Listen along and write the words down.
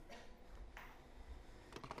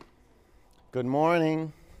Good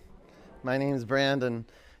morning. My name is Brandon.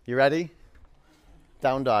 You ready?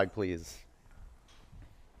 Down dog, please.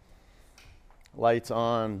 Lights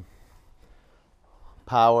on.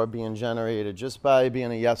 Power being generated just by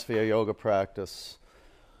being a yes for your yoga practice.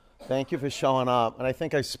 Thank you for showing up. And I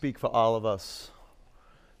think I speak for all of us.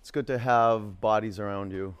 It's good to have bodies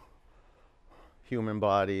around you. Human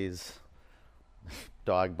bodies,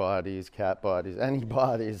 dog bodies, cat bodies, any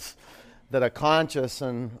bodies that are conscious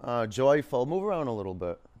and joyful. Move around a little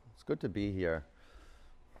bit. It's good to be here.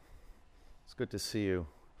 It's good to see you.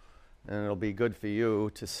 And it'll be good for you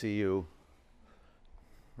to see you.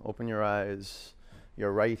 Open your eyes.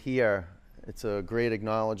 You're right here. It's a great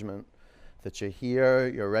acknowledgement that you're here.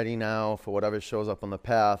 You're ready now for whatever shows up on the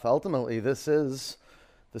path. Ultimately, this is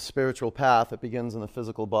the spiritual path that begins in the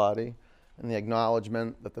physical body, and the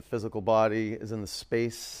acknowledgement that the physical body is in the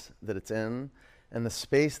space that it's in. And the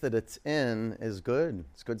space that it's in is good.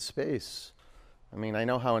 It's good space. I mean, I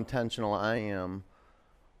know how intentional I am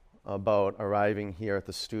about arriving here at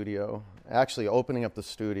the studio, actually opening up the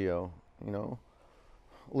studio,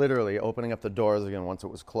 literally opening up the doors again once it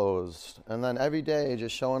was closed. And then every day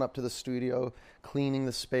just showing up to the studio, cleaning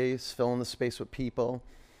the space, filling the space with people,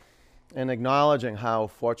 and acknowledging how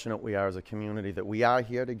fortunate we are as a community that we are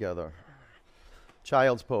here together.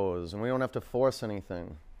 Child's pose, and we don't have to force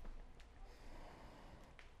anything.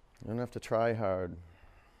 You don't have to try hard.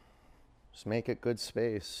 Just make it good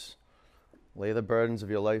space. Lay the burdens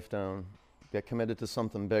of your life down. Get committed to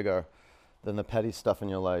something bigger than the petty stuff in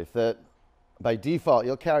your life that by default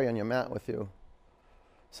you'll carry on your mat with you.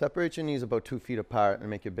 Separate your knees about 2 feet apart and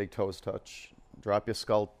make your big toes touch. Drop your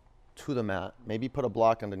skull to the mat. Maybe put a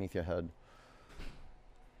block underneath your head.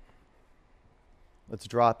 Let's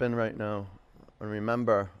drop in right now and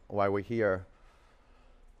remember why we're here.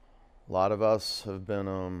 A lot of us have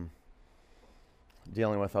been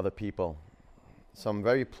dealing with other people. Some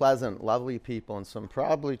very pleasant, lovely people, and some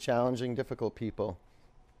probably challenging, difficult people.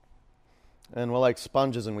 And we're like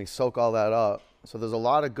sponges and we soak all that up. So there's a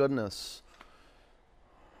lot of goodness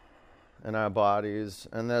in our bodies,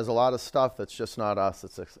 and there's a lot of stuff that's just not us,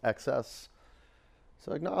 it's excess.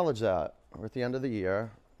 So acknowledge that. We're at the end of the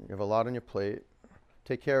year. You have a lot on your plate.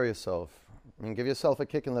 Take care of yourself. I mean, give yourself a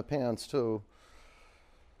kick in the pants too.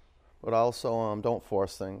 But also, don't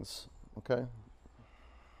force things, okay?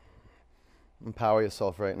 Empower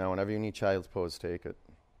yourself right now. Whenever you need child's pose, take it.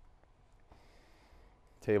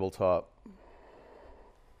 Tabletop.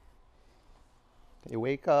 You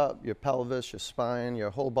wake up, your pelvis, your spine, your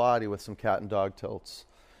whole body with some cat and dog tilts.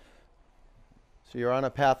 So you're on a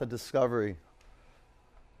path of discovery.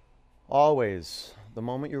 Always. The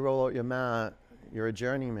moment you roll out your mat, you're a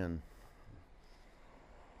journeyman.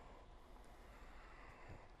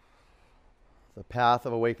 The path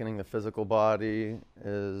of awakening the physical body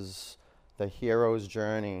is the hero's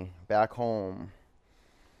journey back home.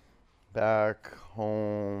 Back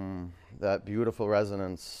home, that beautiful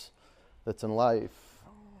resonance that's in life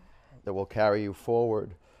that will carry you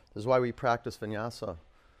forward. This is why we practice vinyasa,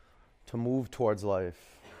 to move towards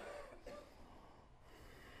life,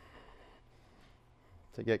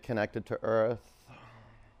 to get connected to earth,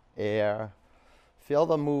 air. Feel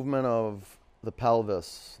the movement of the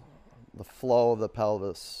pelvis, the flow of the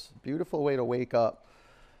pelvis. Beautiful way to wake up.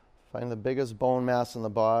 Find the biggest bone mass in the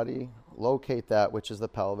body, locate that, which is the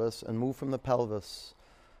pelvis, and move from the pelvis.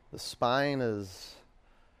 The spine is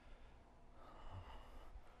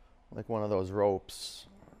like one of those ropes.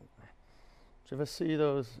 Did you ever see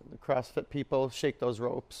those CrossFit people shake those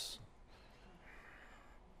ropes?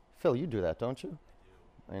 Phil, you do that, don't you?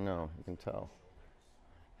 I know, you can tell.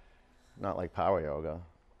 Not like power yoga,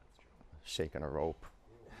 shaking a rope.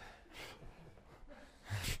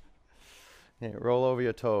 Yeah, roll over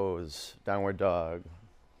your toes, downward dog.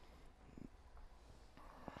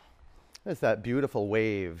 There's that beautiful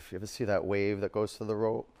wave. You ever see that wave that goes through the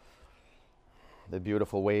rope? The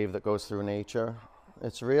beautiful wave that goes through nature.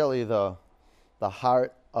 It's really the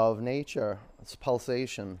heart of nature. It's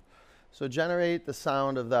pulsation. So generate the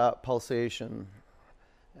sound of that pulsation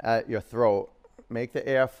at your throat. Make the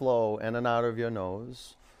air flow in and out of your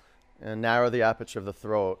nose and narrow the aperture of the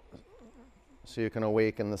throat so you can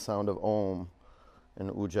awaken the sound of Om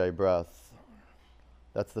and Ujjayi breath.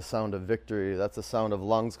 That's the sound of victory. That's the sound of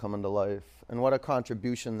lungs coming to life. And what a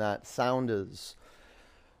contribution that sound is.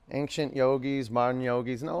 Ancient yogis, modern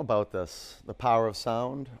yogis know about this. The power of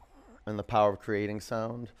sound and the power of creating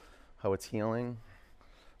sound, how it's healing.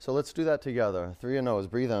 So let's do that together. Through your nose,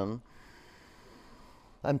 breathe in.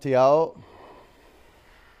 Empty out.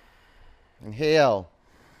 Inhale.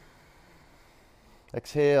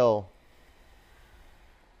 Exhale.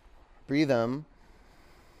 Breathe in.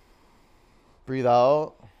 Breathe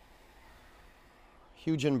out.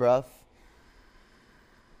 Huge in-breath.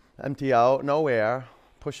 Empty out. No air.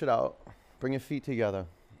 Push it out. Bring your feet together.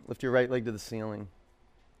 Lift your right leg to the ceiling.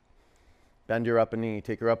 Bend your upper knee.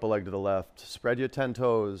 Take your upper leg to the left. Spread your 10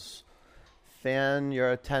 toes. Fan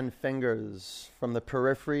your 10 fingers. From the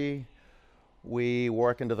periphery, we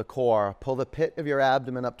work into the core. Pull the pit of your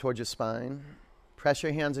abdomen up towards your spine. Press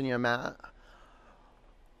your hands on your mat.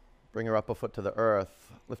 Bring your upper foot to the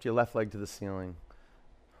earth. Lift your left leg to the ceiling.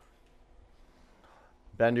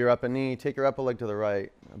 Bend your upper knee. Take your upper leg to the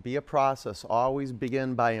right. Be a process. Always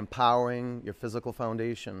begin by empowering your physical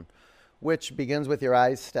foundation, which begins with your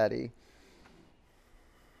eyes steady.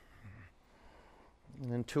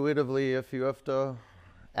 And intuitively, if you have to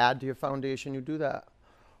add to your foundation, you do that.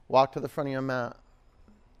 Walk to the front of your mat.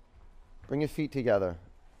 Bring your feet together.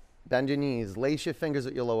 Bend your knees. Lace your fingers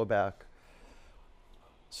at your lower back.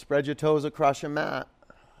 Spread your toes across your mat.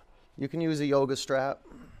 You can use a yoga strap.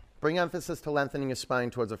 Bring emphasis to lengthening your spine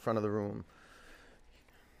towards the front of the room.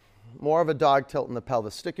 More of a dog tilt in the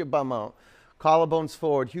pelvis. Stick your bum out. Collarbones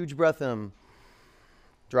forward. Huge breath in.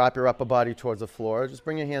 Drop your upper body towards the floor. Just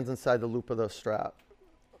bring your hands inside the loop of the strap.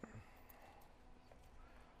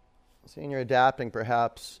 Seeing you're adapting,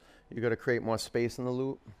 perhaps you're going to create more space in the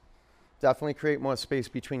loop. Definitely create more space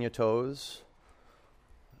between your toes.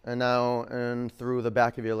 And now, and through the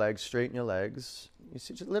back of your legs, straighten your legs. You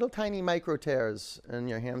see just little tiny micro tears in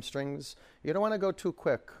your hamstrings. You don't want to go too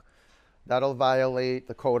quick. That'll violate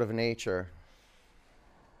the code of nature.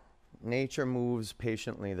 Nature moves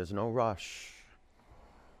patiently. There's no rush.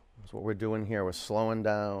 That's what we're doing here. We're slowing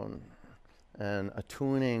down and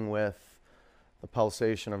attuning with the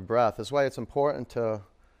pulsation of breath. That's why it's important to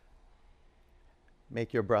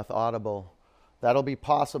make your breath audible. That'll be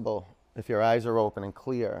possible if your eyes are open and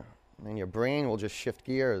clear, and your brain will just shift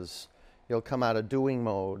gears. You'll come out of doing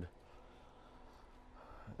mode,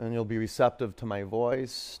 and you'll be receptive to my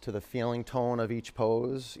voice, to the feeling tone of each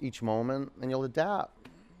pose, each moment, and you'll adapt.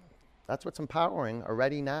 That's what's empowering, a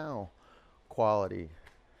ready now quality.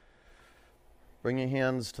 Bring your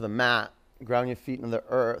hands to the mat, ground your feet into the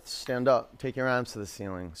earth, stand up, take your arms to the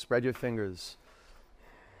ceiling, spread your fingers.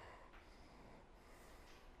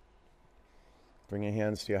 Bring your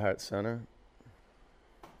hands to your heart center.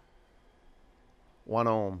 One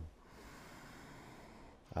Om.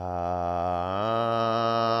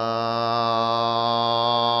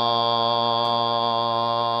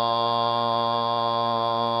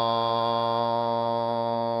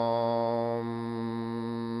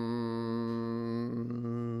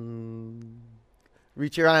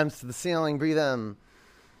 Reach your arms to the ceiling, breathe in.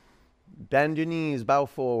 Bend your knees, bow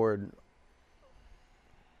forward.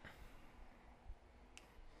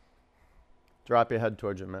 Drop your head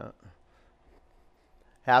towards your mat.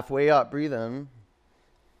 Halfway up, breathe in.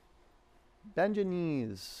 Bend your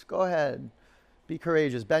knees. Go ahead. Be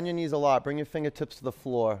courageous. Bend your knees a lot. Bring your fingertips to the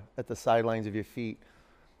floor at the sidelines of your feet.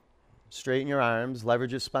 Straighten your arms.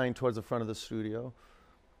 Leverage your spine towards the front of the studio.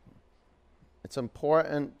 It's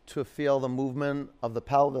important to feel the movement of the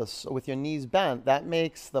pelvis with your knees bent. That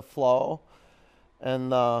makes the flow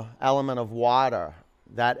and the element of water,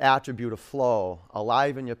 that attribute of flow,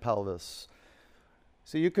 alive in your pelvis.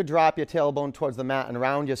 So you could drop your tailbone towards the mat and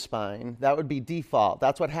round your spine. That would be default.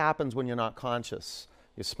 That's what happens when you're not conscious.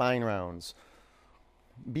 Your spine rounds.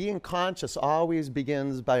 Being conscious always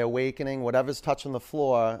begins by awakening whatever's touching the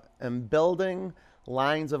floor and building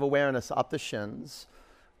lines of awareness up the shins.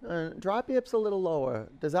 Drop your hips a little lower.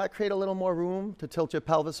 Does that create a little more room to tilt your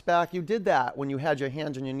pelvis back? You did that when you had your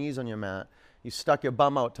hands and your knees on your mat. You stuck your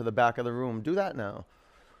bum out to the back of the room. Do that now.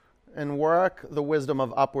 And work the wisdom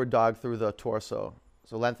of upward dog through the torso.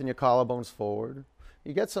 So lengthen your collarbones forward.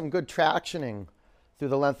 You get some good tractioning through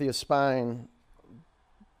the length of your spine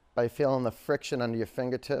by feeling the friction under your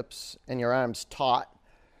fingertips and your arms taut.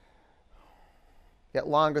 Get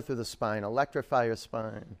longer through the spine. Electrify your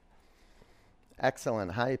spine.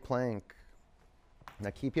 Excellent. High plank. Now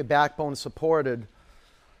keep your backbone supported.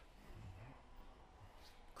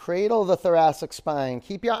 Cradle the thoracic spine.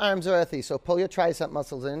 Keep your arms earthy, so pull your tricep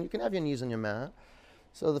muscles in. You can have your knees on your mat.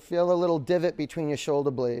 So feel a little divot between your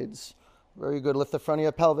shoulder blades. Very good. Lift the front of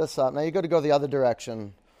your pelvis up. Now you're going to go the other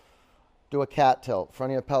direction. Do a cat tilt.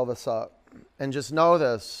 Front of your pelvis up. And just know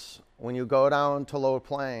this. When you go down to low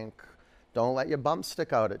plank, don't let your bum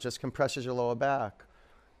stick out. It just compresses your lower back.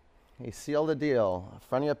 Okay, seal the deal.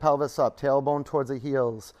 Front of your pelvis up. Tailbone towards the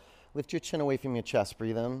heels. Lift your chin away from your chest.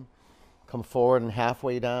 Breathe in. Come forward and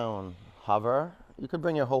halfway down. Hover. You could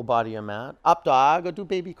bring your whole body to your mat. Up dog or do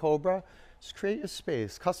baby cobra. Just create your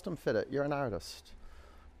space. Custom fit it. You're an artist.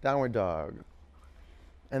 Downward dog.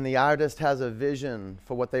 and the artist has a vision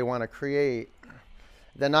for what they want to create.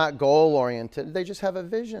 They're not goal-oriented. They just have a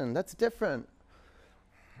vision. That's different.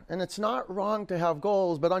 And it's not wrong to have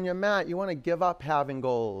goals, but on your mat, you want to give up having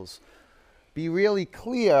goals. Be really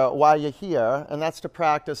clear why you're here, and that's to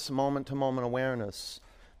practice moment-to-moment awareness.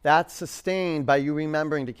 That's sustained by you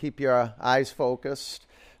remembering to keep your eyes focused,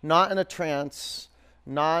 not in a trance,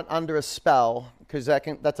 not under a spell, because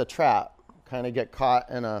that's a trap. Kind of get caught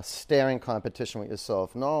in a staring competition with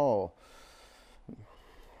yourself. No.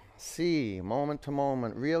 See, moment to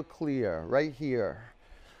moment, real clear, right here.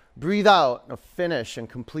 Breathe out, and finish and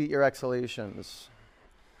complete your exhalations.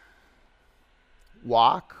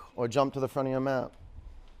 Walk or jump to the front of your mat.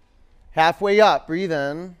 Halfway up, breathe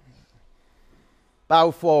in.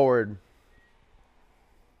 Bow forward.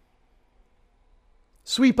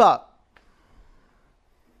 Sweep up.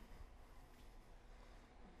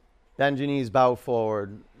 Bend your knees, bow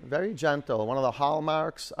forward. Very gentle. One of the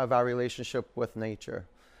hallmarks of our relationship with nature.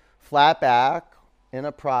 Flat back in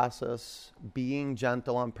a process, being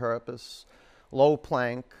gentle on purpose. Low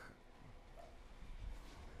plank.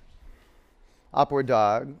 Upward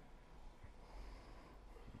dog.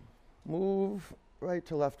 Move right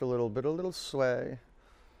to left a little sway.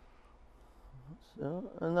 So,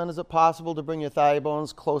 and then is it possible to bring your thigh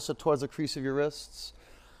bones closer towards the crease of your wrists?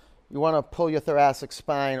 You want to pull your thoracic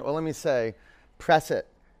spine, or let me say, press it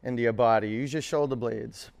into your body. Use your shoulder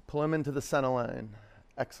blades. Pull them into the center line.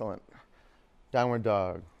 Excellent. Downward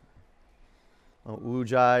dog.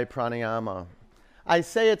 Ujjayi pranayama. I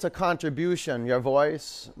say it's a contribution, your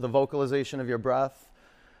voice, the vocalization of your breath.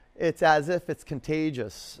 It's as if it's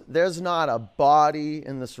contagious. There's not a body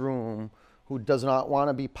in this room who does not want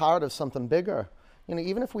to be part of something bigger. You know,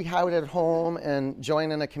 even if we have it at home and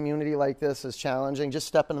joining a community like this is challenging, just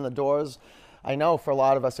stepping in the doors, I know for a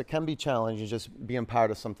lot of us it can be challenging just being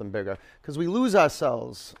part of something bigger because we lose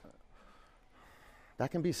ourselves.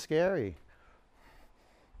 That can be scary.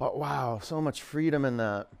 But wow, so much freedom in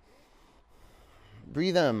that.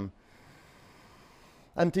 Breathe in.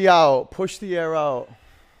 Empty out. Push the air out.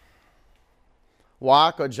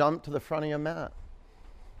 Walk or jump to the front of your mat.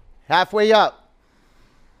 Halfway up.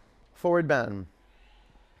 Forward bend.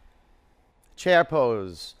 Chair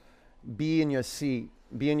pose. Be in your seat.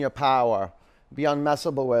 Be in your power. Be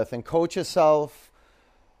unmessable with. And coach yourself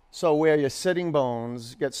so where your sitting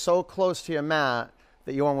bones get so close to your mat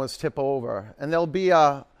that you almost tip over. And there'll be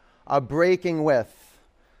a breaking with.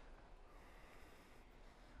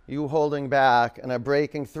 You holding back and a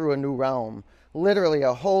breaking through a new realm. Literally,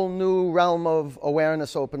 a whole new realm of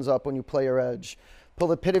awareness opens up when you play your edge. Pull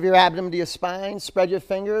the pit of your abdomen to your spine. Spread your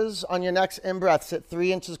fingers. On your next in-breath, sit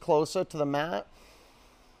 3 inches closer to the mat.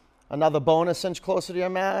 Another bonus inch closer to your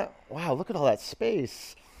mat. Wow, look at all that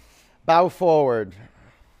space. Bow forward.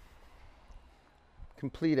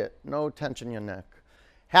 Complete it. No tension in your neck.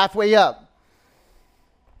 Halfway up.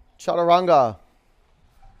 Chaturanga.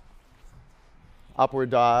 Upward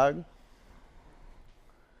dog.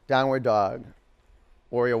 Downward dog.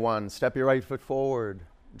 Warrior one. Step your right foot forward.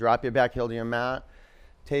 Drop your back heel to your mat.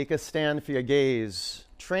 Take a stand for your gaze.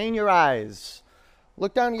 Train your eyes.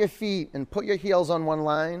 Look down at your feet and put your heels on one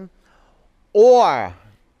line. Or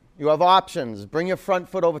you have options. Bring your front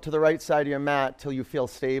foot over to the right side of your mat till you feel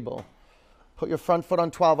stable. Put your front foot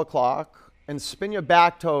on 12 o'clock and spin your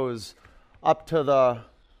back toes up to the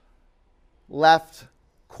left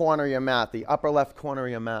corner of your mat, the upper left corner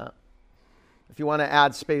of your mat. If you want to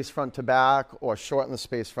add space front to back or shorten the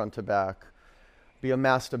space front to back, be a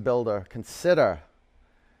master builder. Consider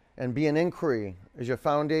and be an inquiry. Is your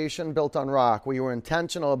foundation built on rock where you were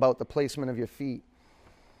intentional about the placement of your feet?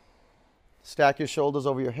 Stack your shoulders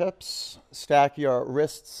over your hips. Stack your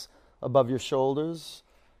wrists above your shoulders.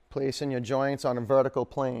 Placing your joints on a vertical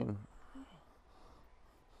plane.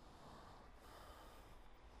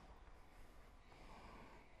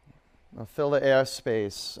 Now fill the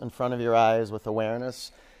airspace in front of your eyes with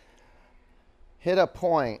awareness. Hit a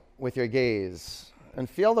point with your gaze and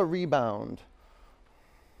feel the rebound.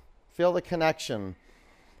 Feel the connection.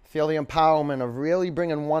 Feel the empowerment of really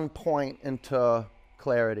bringing one point into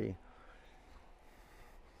clarity.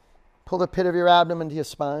 Pull the pit of your abdomen to your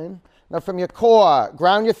spine. Now from your core,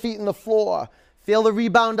 ground your feet in the floor. Feel the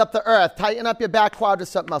rebound up the earth. Tighten up your back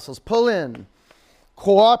quadricep muscles. Pull in.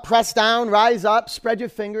 Core, press down, rise up, spread your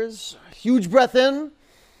fingers. Huge breath in.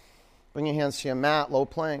 Bring your hands to your mat, low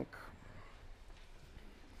plank.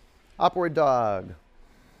 Upward dog.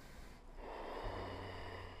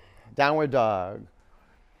 Downward dog.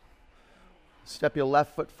 Step your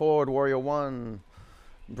left foot forward, warrior one.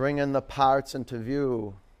 Bring in the parts into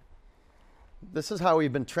view. This is how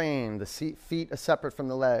we've been trained. The feet are separate from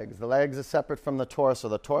the legs. The legs are separate from the torso.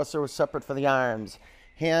 The torso is separate from the arms.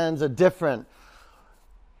 Hands are different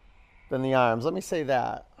than the arms. Let me say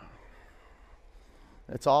that.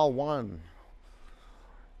 It's all one.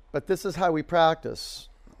 But this is how we practice.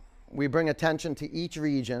 We bring attention to each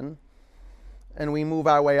region and we move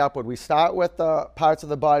our way upward. We start with the parts of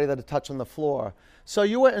the body that are touching the floor. So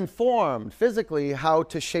you were informed physically how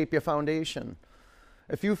to shape your foundation.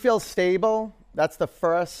 If you feel stable, that's the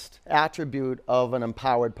first attribute of an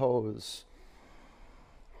empowered pose.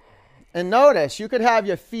 And notice, you could have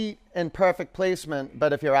your feet in perfect placement,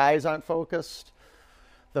 but if your eyes aren't focused,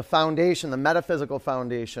 the foundation, the metaphysical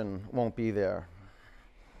foundation, won't be there.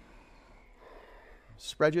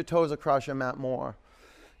 Spread your toes across your mat more.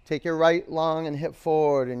 Take your right lung and hip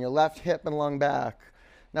forward and your left hip and lung back.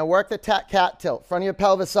 Now work the cat tilt. Front of your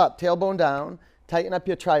pelvis up, tailbone down. Tighten up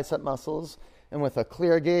your tricep muscles. And with a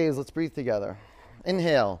clear gaze, let's breathe together.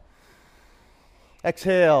 Inhale.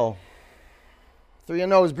 Exhale. Through your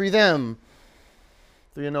nose, breathe in.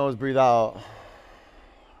 Through your nose, breathe out.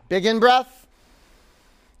 Big in-breath.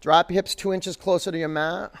 Drop your hips 2 inches closer to your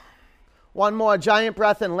mat. One more, giant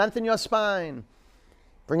breath in. Lengthen your spine.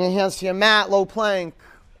 Bring your hands to your mat, low plank.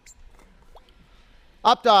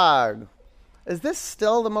 Up dog. Is this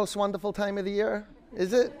still the most wonderful time of the year?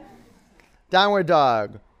 Is it? Downward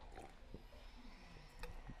dog.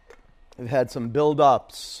 We've had some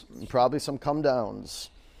build-ups and probably some come-downs.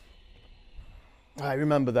 I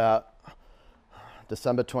remember that.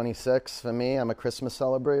 December 26th for me, I'm a Christmas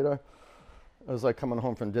celebrator. It was like coming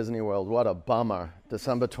home from Disney World. What a bummer.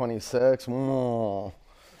 December 26th. All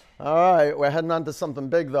right, we're heading on to something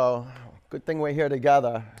big, though. Good thing we're here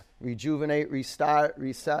together. Rejuvenate, restart,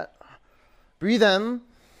 reset. Breathe in.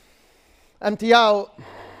 Empty out.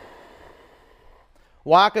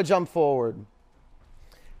 Walk or jump forward.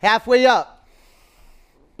 Halfway up.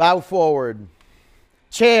 Bow forward.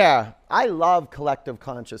 Chair. I love collective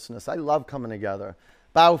consciousness. I love coming together.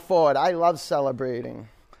 Bow forward. I love celebrating.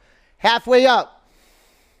 Halfway up.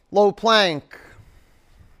 Low plank.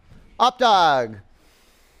 Up dog.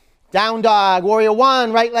 Down dog. Warrior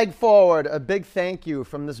one. Right leg forward. A big thank you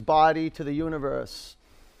from this body to the universe.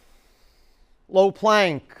 Low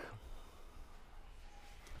plank.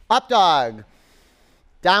 Up dog.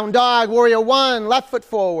 Down dog. Warrior one. Left foot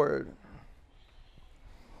forward.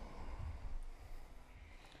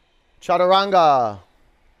 Chaturanga.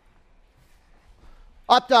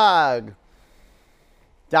 Up dog.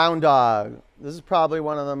 Down dog. This is probably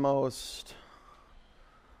one of the most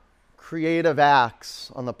creative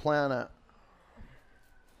acts on the planet.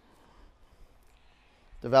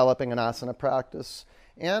 Developing an asana practice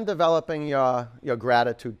and developing your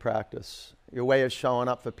gratitude practice, your way of showing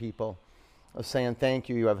up for people, of saying thank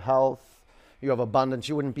you. You have health, you have abundance.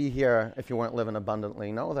 You wouldn't be here if you weren't living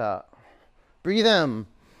abundantly. Know that. Breathe in.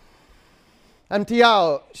 Empty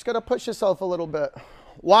out. Just got to push yourself a little bit.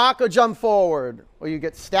 Walk or jump forward, or you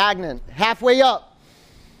get stagnant. Halfway up.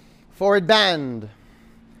 Forward bend.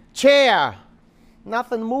 Chair.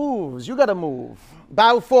 Nothing moves. You got to move.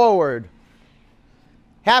 Bow forward.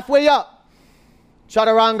 Halfway up.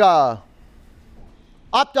 Chaturanga.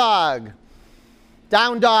 Up dog.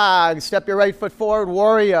 Down dog. Step your right foot forward.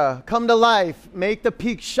 Warrior. Come to life. Make the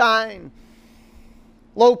peak shine.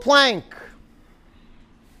 Low plank.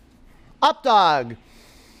 Up dog.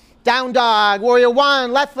 Down dog. Warrior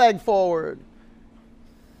one. Left leg forward.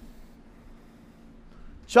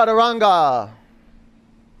 Chaturanga.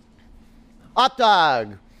 Up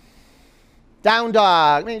dog. Down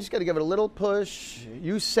dog. I mean, you just got to give it a little push.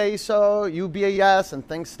 You say so, you be a yes, and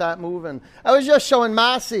things start moving. I was just showing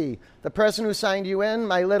Marcy, the person who signed you in,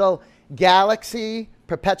 my little galaxy,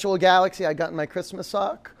 perpetual galaxy I got in my Christmas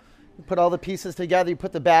sock. You put all the pieces together, you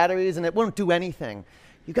put the batteries, and it won't do anything.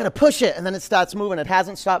 You got to push it, and then it starts moving. It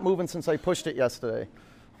hasn't stopped moving since I pushed it yesterday.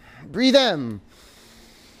 Breathe in.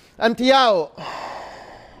 Empty out.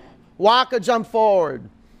 Walk or jump forward.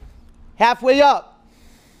 Halfway up.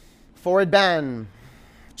 Forward bend.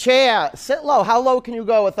 Chair. Sit low. How low can you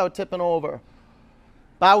go without tipping over?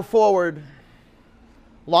 Bow forward.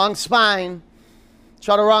 Long spine.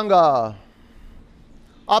 Chaturanga.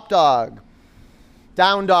 Up dog.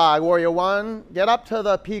 Down dog. Warrior one. Get up to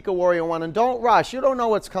the peak of warrior one and don't rush. You don't know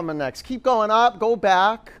what's coming next. Keep going up. Go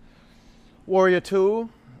back. Warrior two.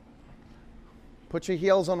 Put your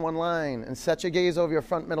heels on one line and set your gaze over your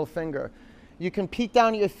front middle finger. You can peek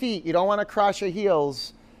down at your feet. You don't want to cross your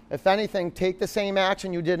heels. If anything, take the same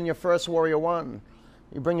action you did in your first warrior one.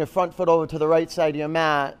 You bring your front foot over to the right side of your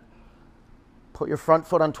mat. Put your front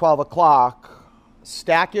foot on 12 o'clock.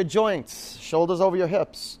 Stack your joints, shoulders over your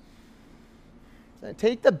hips.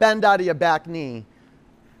 Take the bend out of your back knee.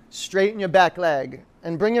 Straighten your back leg.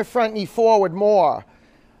 And bring your front knee forward more.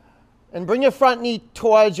 And bring your front knee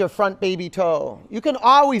towards your front baby toe. You can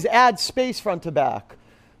always add space front to back.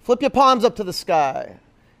 Flip your palms up to the sky.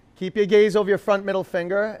 Keep your gaze over your front middle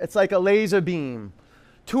finger. It's like a laser beam.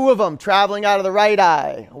 2 of them traveling out of the right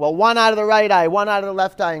eye. Well, 1 out of the right eye, 1 out of the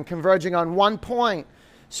left eye, and converging on one point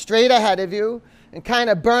straight ahead of you and kind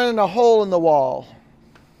of burning a hole in the wall.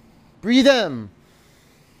 Breathe in.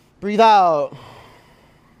 Breathe out.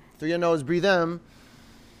 Through your nose, breathe in.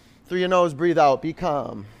 Through your nose, breathe out. Be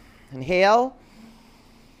calm. Inhale.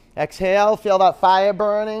 Exhale. Feel that fire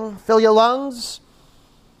burning. Fill your lungs.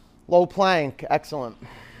 Low plank. Excellent.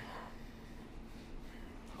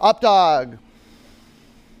 Up dog.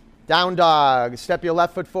 Down dog. Step your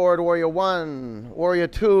left foot forward. Warrior 1. Warrior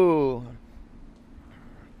 2.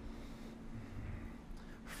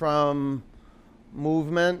 From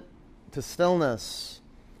movement to stillness.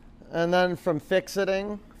 And then from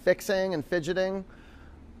fixing and fidgeting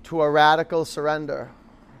to a radical surrender.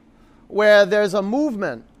 Where there's a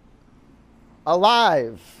movement,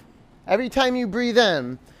 alive. Every time you breathe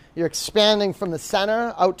in, you're expanding from the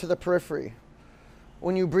center out to the periphery.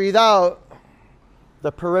 When you breathe out,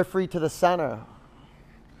 the periphery to the center.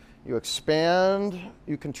 You expand,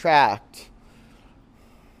 you contract.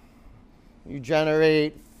 You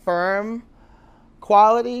generate firm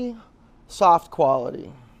quality, soft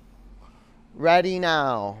quality. Ready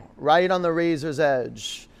now, right on the razor's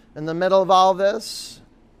edge. In the middle of all this,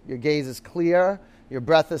 your gaze is clear, your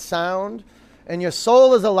breath is sound, and your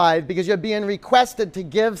soul is alive because you're being requested to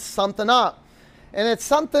give something up. And it's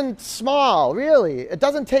something small, really. It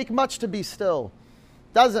doesn't take much to be still.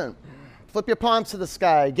 Doesn't. Flip your palms to the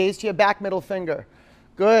sky. Gaze to your back middle finger.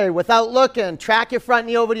 Good. Without looking, track your front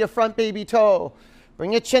knee over to your front baby toe.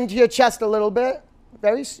 Bring your chin to your chest a little bit.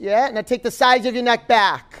 Yeah. Now take the sides of your neck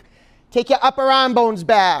back. Take your upper arm bones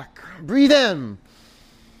back. Breathe in.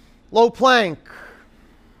 Low plank.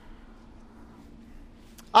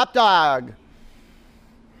 Up dog.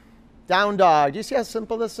 Down dog. Do you see how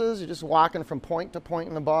simple this is? You're just walking from point to point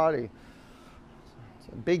in the body. It's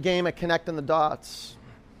a big game of connecting the dots.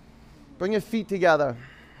 Bring your feet together.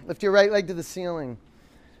 Lift your right leg to the ceiling.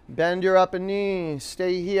 Bend your upper knee.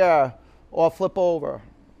 Stay here or flip over.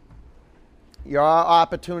 Your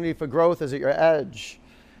opportunity for growth is at your edge.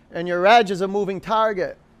 And your edge is a moving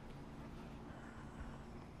target.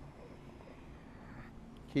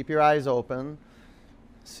 Keep your eyes open.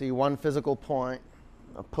 See one physical point.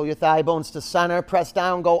 Now pull your thigh bones to center. Press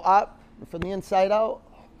down. Go up. From the inside out.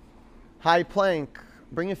 High plank.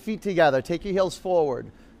 Bring your feet together. Take your heels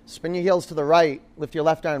forward. Spin your heels to the right. Lift your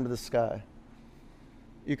left arm to the sky.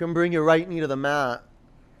 You can bring your right knee to the mat.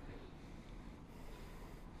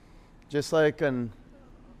 Just like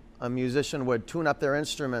a musician would tune up their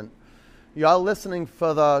instrument. You're listening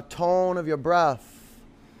for the tone of your breath.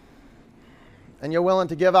 And you're willing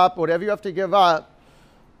to give up whatever you have to give up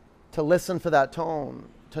to listen for that tone.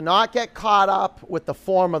 To not get caught up with the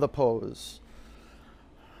form of the pose.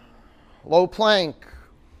 Low plank.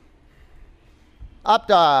 Up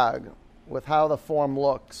dog with how the form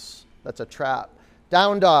looks. That's a trap.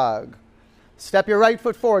 Down dog. Step your right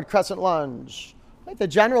foot forward, crescent lunge. Like the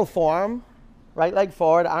general form. Right leg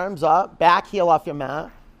forward, arms up, back heel off your mat.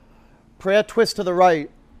 Prayer twist to the right.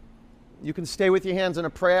 You can stay with your hands in a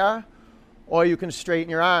prayer, or you can straighten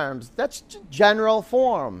your arms. That's general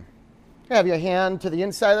form. You can have your hand to the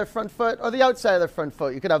inside of the front foot or the outside of the front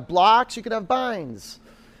foot. You could have blocks, you could have binds.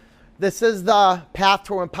 This is the path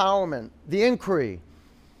to empowerment, the inquiry.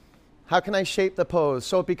 How can I shape the pose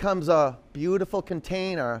so it becomes a beautiful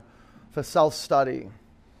container for self-study,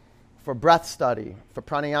 for breath study, for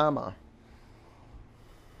pranayama?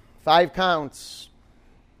 5 counts.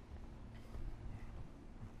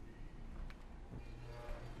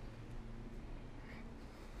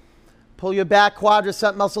 Pull your back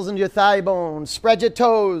quadricep muscles into your thigh bones. Spread your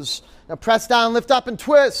toes. Now press down, lift up, and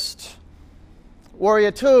twist.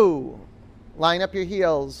 Warrior 2. Line up your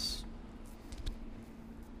heels.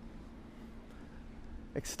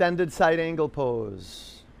 Extended side angle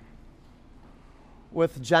pose.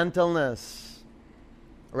 With gentleness.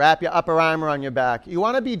 Wrap your upper arm around your back. You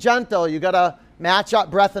want to be gentle. You got to match up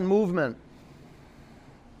breath and movement.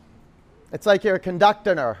 It's like you're a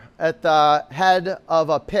conductor at the head of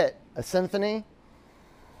a pit, a symphony.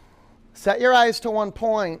 Set your eyes to one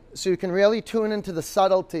point so you can really tune into the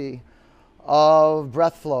subtlety of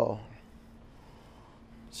breath flow.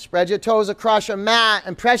 Spread your toes across your mat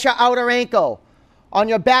and press your outer ankle on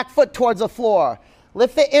your back foot towards the floor.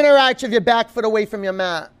 Lift the inner arch of your back foot away from your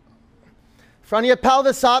mat. Front of your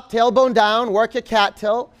pelvis up, tailbone down, work your cat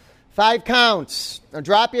tilt. 5 counts. Now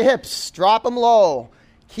drop your hips. Drop them low.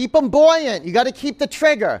 Keep them buoyant. You got to keep the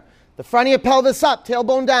trigger. The front of your pelvis up,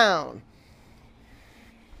 tailbone down.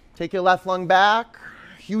 Take your left lung back.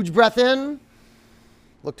 Huge breath in.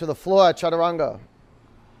 Look to the floor, chaturanga.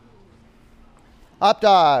 Up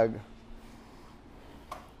dog.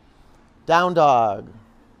 Down dog.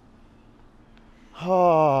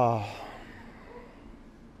 Oh.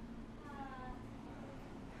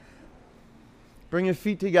 Bring your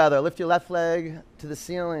feet together. Lift your left leg to the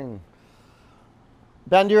ceiling.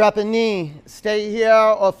 Bend your upper knee. Stay here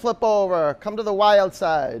or flip over. Come to the wild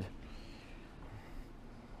side,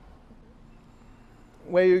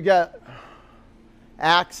 where you get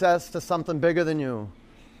access to something bigger than you.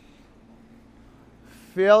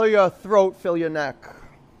 Feel your throat, feel your neck.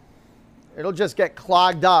 It'll just get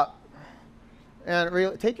clogged up.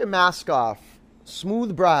 And take your mask off.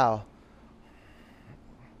 Smooth brow.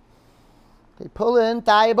 Okay, pull in,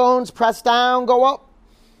 thigh bones, press down, go up.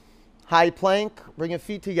 High plank, bring your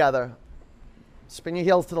feet together. Spin your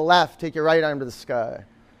heels to the left, take your right arm to the sky.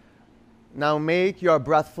 Now make your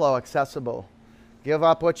breath flow accessible. Give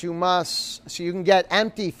up what you must so you can get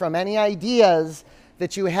empty from any ideas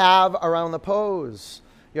that you have around the pose.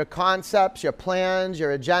 Your concepts, your plans,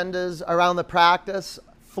 your agendas around the practice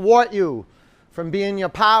thwart you from being your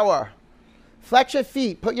power. Flex your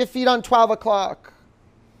feet. Put your feet on 12 o'clock.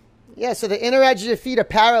 Yeah, so the inner edge of your feet are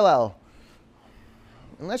parallel.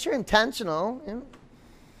 Unless you're intentional. You know.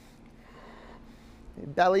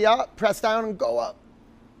 Belly up, press down, and go up.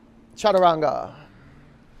 Chaturanga.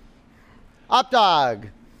 Up dog.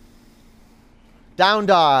 Down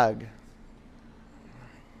dog.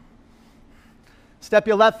 Step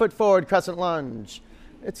your left foot forward, crescent lunge.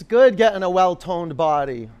 It's good getting a well-toned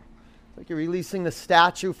body. It's like you're releasing the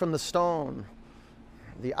statue from the stone.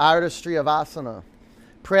 The artistry of asana.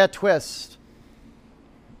 Prayer twist.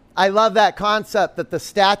 I love that concept that the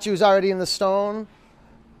statue's already in the stone.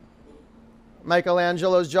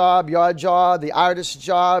 Michelangelo's job, your job, the artist's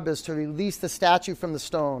job is to release the statue from the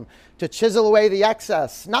stone, to chisel away the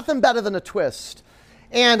excess. Nothing better than a twist.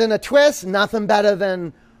 And in a twist, nothing better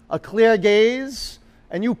than a clear gaze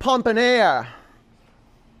and you pumping air.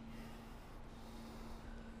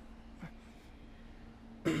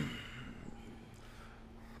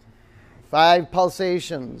 Five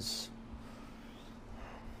pulsations.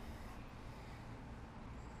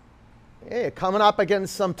 Yeah, coming up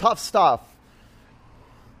against some tough stuff.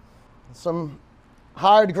 Some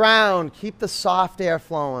hard ground. Keep the soft air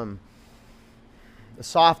flowing. The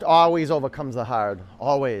soft always overcomes the hard.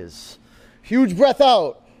 Always. Huge breath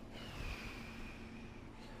out.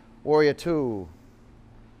 Warrior two.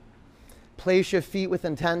 Place your feet with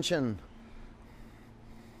intention.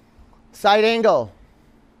 Side angle.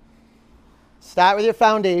 Start with your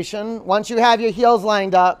foundation. Once you have your heels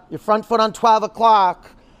lined up, your front foot on 12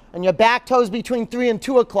 o'clock, and your back toes between 3 and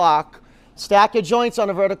 2 o'clock, stack your joints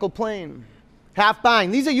on a vertical plane. Half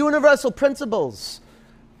bind. These are universal principles.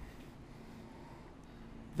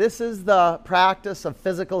 This is the practice of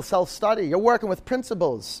physical self-study. You're working with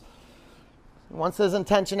principles. Once there's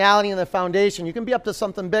intentionality in the foundation, you can be up to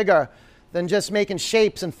something bigger than just making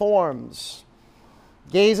shapes and forms.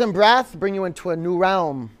 Gaze and breath bring you into a new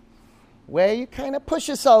realm where you kind of push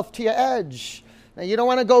yourself to your edge. Now, you don't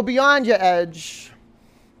want to go beyond your edge,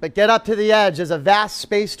 but get up to the edge. There's a vast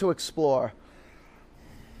space to explore.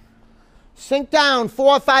 Sink down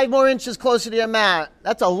 4 or 5 more inches closer to your mat.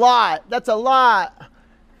 That's a lot. That's a lot.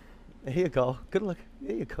 There you go. Good look.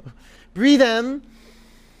 There you go. Breathe in.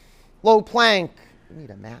 Low plank. We need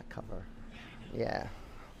a mat cover. Yeah.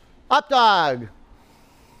 Up dog.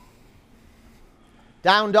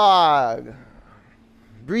 Down dog.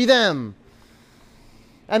 Breathe in.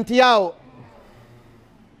 Empty out.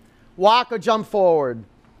 Walk or jump forward.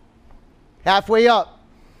 Halfway up.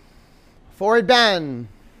 Forward bend.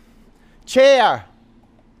 Chair.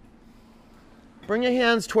 Bring your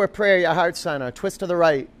hands toward prayer, your heart center. Twist to the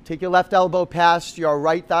right. Take your left elbow past your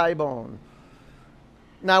right thigh bone.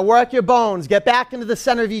 Now work your bones. Get back into the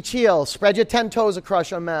center of each heel. Spread your 10 toes across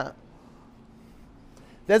your mat.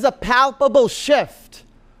 There's a palpable shift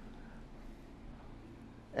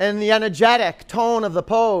in the energetic tone of the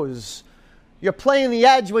pose. You're playing the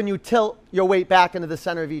edge when you tilt your weight back into the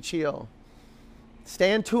center of each heel.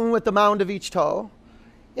 Stay in tune with the mound of each toe.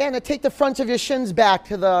 Yeah, and take the fronts of your shins back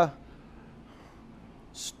to the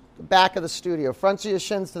back of the studio. Fronts of your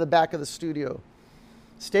shins to the back of the studio.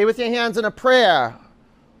 Stay with your hands in a prayer.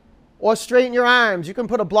 Or straighten your arms. You can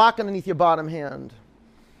put a block underneath your bottom hand.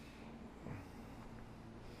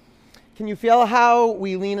 Can you feel how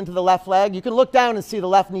we lean into the left leg? You can look down and see the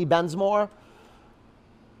left knee bends more.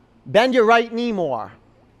 Bend your right knee more.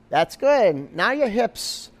 That's good. Now your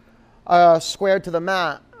hips are squared to the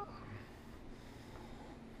mat.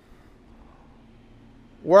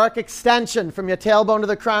 Work extension from your tailbone to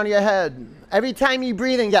the crown of your head. Every time you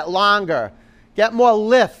breathe in, get longer. Get more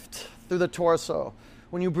lift through the torso.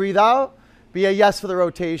 When you breathe out, be a yes for the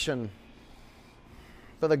rotation.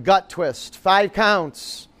 For the gut twist. 5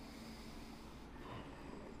 counts.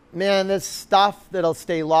 Man, there's stuff that'll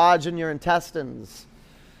stay lodged in your intestines.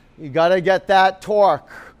 You got to get that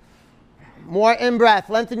torque. More in-breath.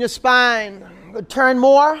 Lengthen your spine. Good. Turn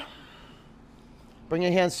more. Bring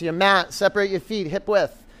your hands to your mat. Separate your feet hip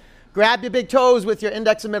width. Grab your big toes with your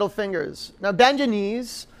index and middle fingers. Now bend your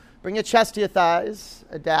knees. Bring your chest to your thighs.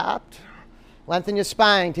 Adapt. Lengthen your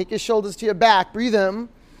spine. Take your shoulders to your back. Breathe in.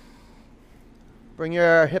 Bring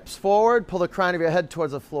your hips forward. Pull the crown of your head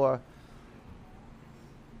towards the floor.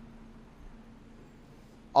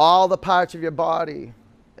 All the parts of your body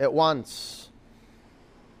at once.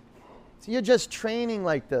 So you're just training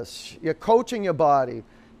like this. You're coaching your body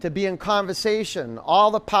to be in conversation, all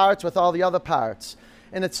the parts with all the other parts.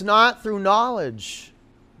 And it's not through knowledge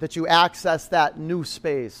that you access that new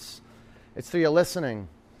space. It's through your listening.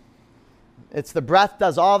 It's the breath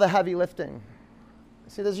does all the heavy lifting.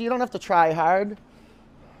 See, you don't have to try hard.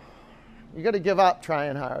 You got to give up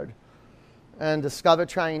trying hard and discover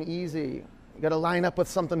trying easy. You got to line up with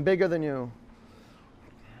something bigger than you.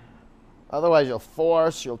 Otherwise, you'll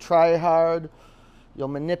force, you'll try hard, you'll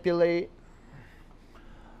manipulate.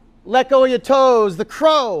 Let go of your toes. The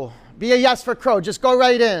crow. Be a yes for crow. Just go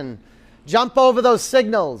right in. Jump over those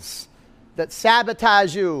signals that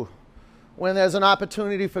sabotage you when there's an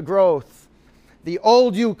opportunity for growth. The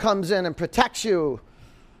old you comes in and protects you.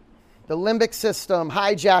 The limbic system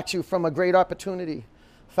hijacks you from a great opportunity.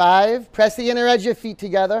 5, press the inner edge of your feet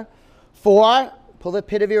together. 4, pull the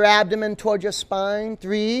pit of your abdomen toward your spine.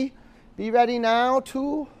 3, be ready now.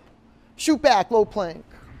 2, shoot back, low plank.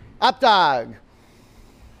 Up dog.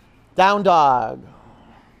 Down dog.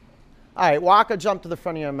 All right, walk or jump to the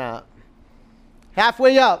front of your mat.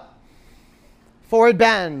 Halfway up. Forward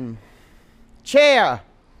bend. Chair.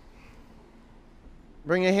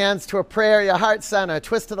 Bring your hands to a prayer, your heart center.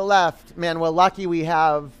 Twist to the left. Man, we're lucky we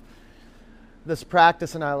have this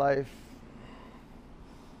practice in our life.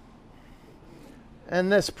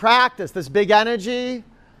 And this practice, this big energy,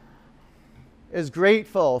 is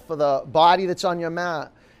grateful for the body that's on your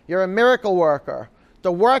mat. You're a miracle worker.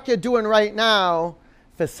 The work you're doing right now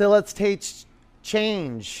facilitates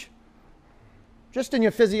change just in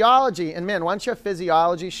your physiology. And man, once your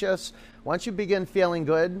physiology shifts, once you begin feeling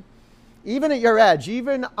good, even at your edge,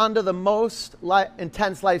 even under the most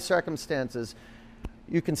intense life circumstances,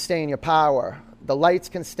 you can stay in your power. The lights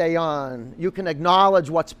can stay on. You can acknowledge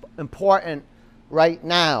what's important right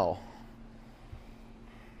now.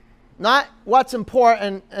 Not what's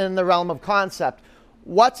important in the realm of concept.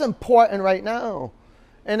 What's important right now?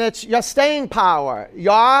 And it's your staying power,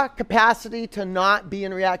 your capacity to not be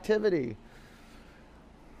in reactivity.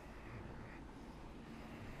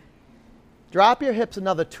 Drop your hips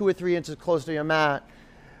another 2 or 3 inches closer to your mat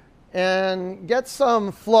and get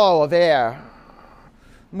some flow of air.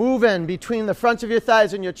 Move in between the front of your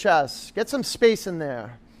thighs and your chest. Get some space in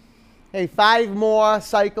there. Hey, 5 more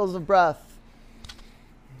cycles of breath.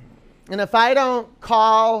 And if I don't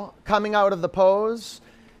call coming out of the pose,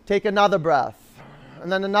 take another breath.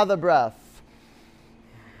 And then another breath.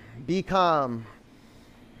 Be calm.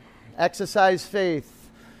 Exercise faith.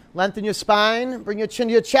 Lengthen your spine. Bring your chin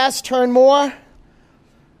to your chest. Turn more.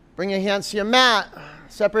 Bring your hands to your mat.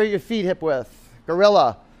 Separate your feet hip width.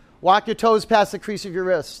 Gorilla. Walk your toes past the crease of your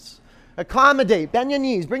wrists. Accommodate. Bend your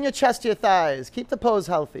knees. Bring your chest to your thighs. Keep the pose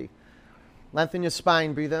healthy. Lengthen your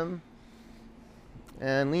spine. Breathe in.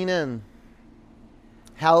 And lean in.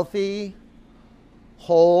 Healthy.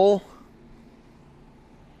 Whole.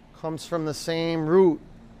 Comes from the same root,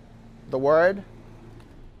 the word.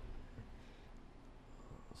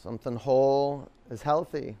 Something whole is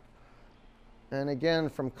healthy. And again,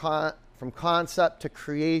 from concept to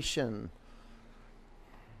creation,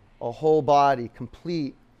 a whole body,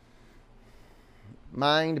 complete.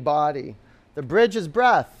 Mind, body. The bridge is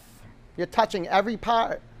breath. You're touching every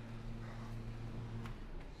part.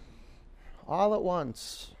 All at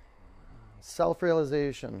once.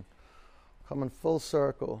 Self-realization. Coming full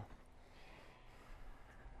circle.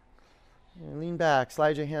 And lean back.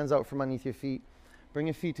 Slide your hands out from underneath your feet. Bring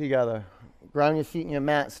your feet together. Ground your feet in your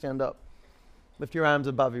mat. Stand up. Lift your arms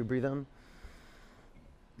above you. Breathe in.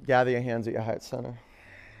 Gather your hands at your heart center.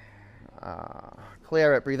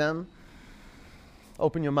 Clear it. Breathe in.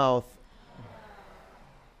 Open your mouth.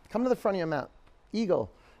 Come to the front of your mat. Eagle.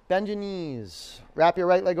 Bend your knees. Wrap your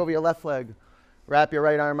right leg over your left leg. Wrap your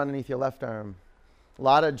right arm underneath your left arm. A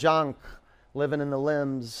lot of junk living in the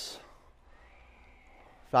limbs.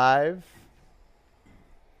 5,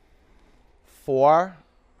 4.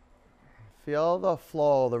 Feel the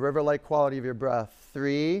flow, the river-like quality of your breath.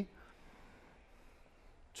 3,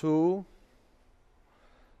 2.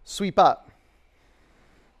 Sweep up.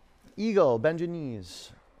 Eagle, bend your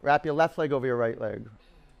knees. Wrap your left leg over your right leg.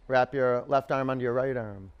 Wrap your left arm under your right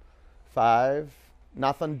arm. 5.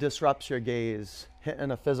 Nothing disrupts your gaze,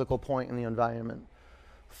 hitting a physical point in the environment.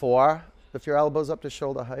 4. Lift your elbows up to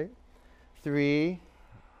shoulder height. 3.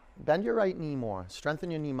 Bend your right knee more. Strengthen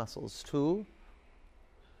your knee muscles. 2.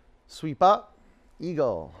 Sweep up.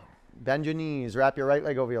 Eagle. Bend your knees. Wrap your right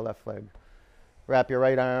leg over your left leg. Wrap your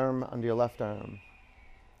right arm under your left arm.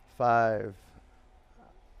 5.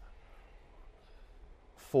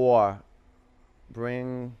 4.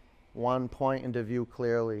 Bring one point into view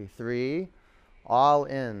clearly. 3. All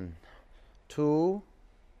in. 2.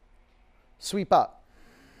 Sweep up.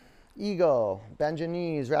 Eagle. Bend your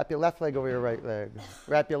knees. Wrap your left leg over your right leg.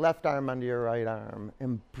 Wrap your left arm under your right arm.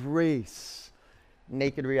 Embrace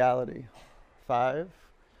naked reality. 5.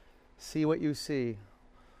 See what you see.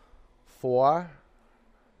 4.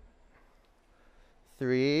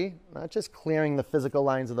 3. Not just clearing the physical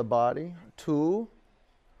lines of the body. 2.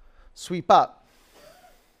 Sweep up.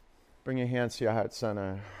 Bring your hands to your heart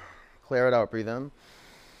center. Clear it out. Breathe in.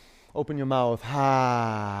 Open your mouth.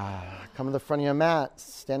 Come to the front of your mat.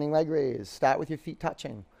 Standing leg raise. Start with your feet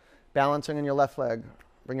touching. Balancing on your left leg.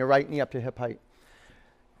 Bring your right knee up to hip height.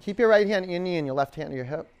 Keep your right hand at your knee and your left hand at your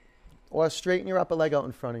hip. Or straighten your upper leg out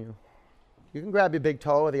in front of you. You can grab your big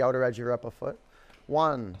toe or the outer edge of your upper foot.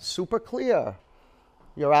 1. Super clear.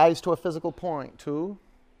 Your eyes to a physical point. 2.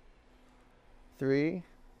 3.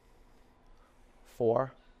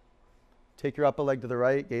 4. Take your upper leg to the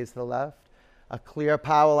right, gaze to the left. A clear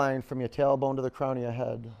power line from your tailbone to the crown of your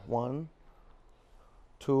head. 1.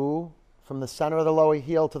 2. From the center of the lower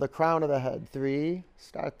heel to the crown of the head. 3.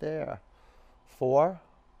 Start there. 4.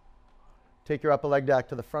 Take your upper leg back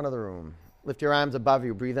to the front of the room. Lift your arms above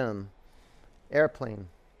you. Breathe in. Airplane.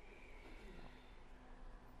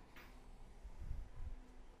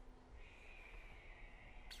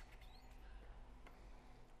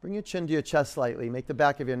 Bring your chin to your chest slightly. Make the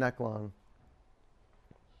back of your neck long.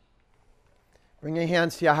 Bring your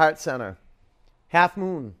hands to your heart center. Half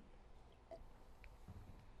moon.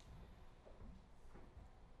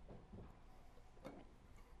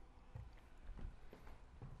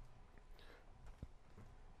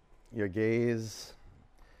 Your gaze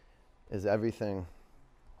is everything.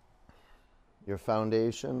 Your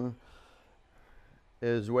foundation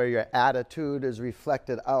is where your attitude is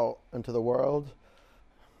reflected out into the world.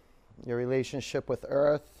 Your relationship with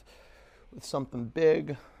earth, with something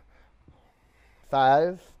big.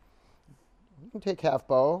 5. You can take half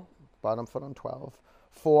bow, bottom foot on 12.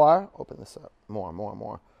 4, open this up.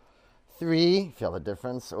 More. 3, feel the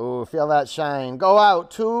difference. Oh, feel that shine. Go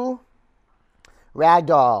out. 2,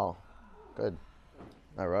 ragdoll. Good.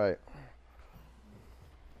 All right.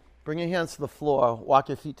 Bring your hands to the floor. Walk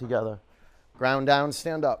your feet together. Ground down,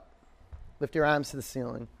 stand up. Lift your arms to the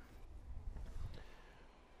ceiling.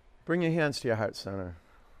 Bring your hands to your heart center.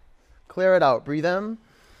 Clear it out. Breathe in.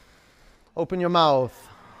 Open your mouth.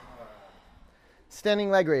 Standing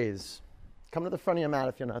leg raise. Come to the front of your mat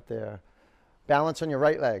if you're not there. Balance on your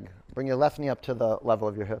right leg. Bring your left knee up to the level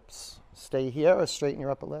of your hips. Stay here or straighten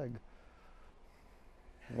your upper leg.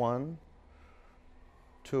 1,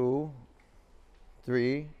 2,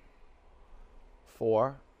 3,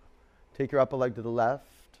 4. Take your upper leg to the left.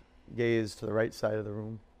 Gaze to the right side of the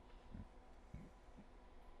room.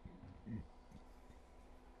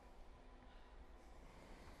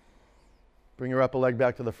 Bring your upper leg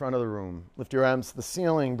back to the front of the room. Lift your arms to the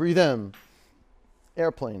ceiling. Breathe in.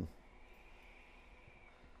 Airplane.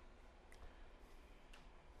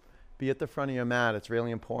 Be at the front of your mat. It's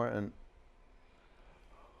really important.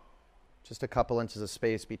 Just a couple inches of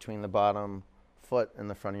space between the bottom foot and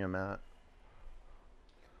the front of your mat.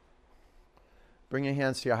 Bring your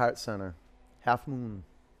hands to your heart center. Half moon.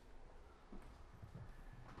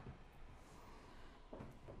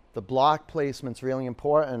 The block placement's really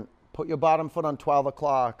important. Put your bottom foot on 12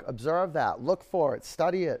 o'clock. Observe that. Look for it.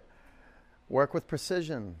 Study it. Work with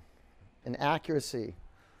precision and accuracy.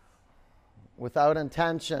 Without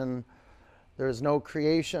intention, there is no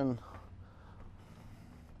creation.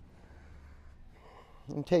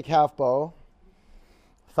 You can take half bow.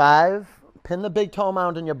 5, pin the big toe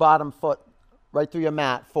mound in your bottom foot right through your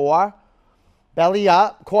mat. 4, belly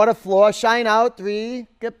up, quarter floor, shine out. 3,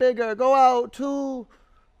 get bigger, go out. 2,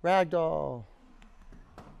 ragdoll.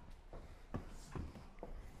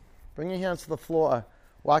 Bring your hands to the floor.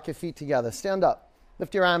 Walk your feet together. Stand up.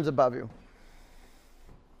 Lift your arms above you.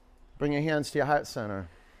 Bring your hands to your heart center.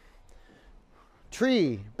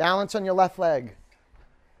 Tree. Balance on your left leg.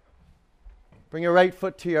 Bring your right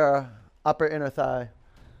foot to your upper inner thigh.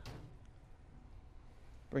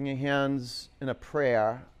 Bring your hands in a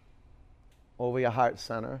prayer over your heart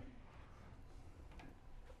center.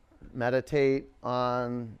 Meditate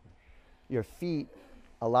on your feet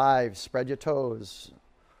alive. Spread your toes.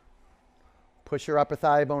 Push your upper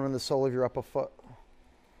thigh bone in the sole of your upper foot.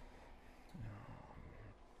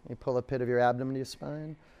 You pull the pit of your abdomen to your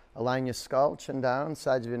spine. Align your skull, chin down,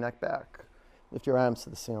 sides of your neck back. Lift your arms to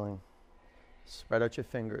the ceiling. Spread out your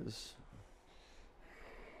fingers.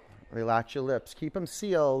 Relax your lips. Keep them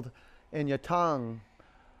sealed and your tongue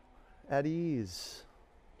at ease.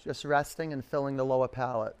 Just resting and filling the lower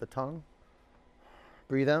palate, the tongue.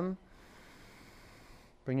 Breathe in.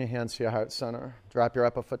 Bring your hands to your heart center. Drop your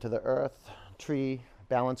upper foot to the earth. Tree.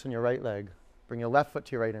 Balance on your right leg. Bring your left foot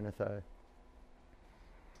to your right inner thigh.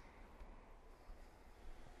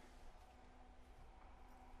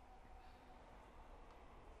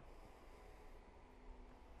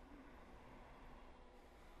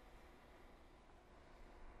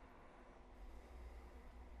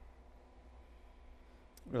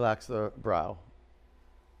 Relax the brow.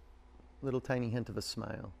 Little tiny hint of a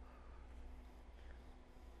smile.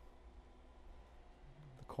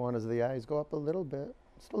 The corners of the eyes go up a little bit.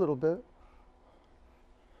 Just a little bit.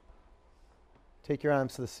 Take your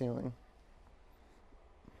arms to the ceiling.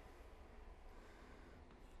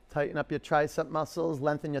 Tighten up your tricep muscles.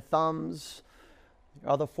 Lengthen your thumbs.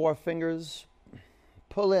 Your other four fingers.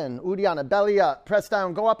 Pull in. Uddiyana. Belly up. Press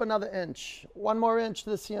down. Go up another inch. One more inch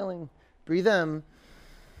to the ceiling. Breathe in.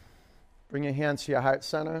 Bring your hands to your heart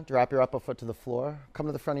center. Drop your upper foot to the floor. Come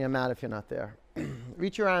to the front of your mat if you're not there.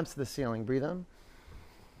 Reach your arms to the ceiling. Breathe in.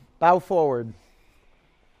 Bow forward.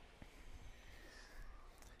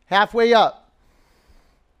 Halfway up.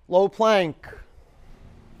 Low plank.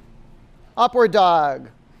 Upward dog.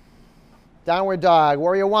 Downward dog.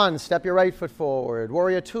 Warrior 1, step your right foot forward.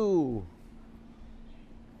 Warrior 2.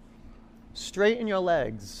 Straighten your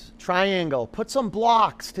legs. Triangle. Put some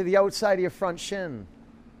blocks to the outside of your front shin.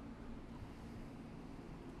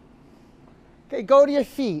 Okay, go to your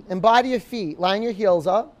feet. Embody your feet. Line your heels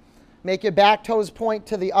up. Make your back toes point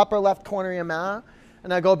to the upper left corner of your mat.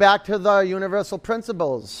 And I go back to the universal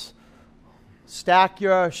principles. Stack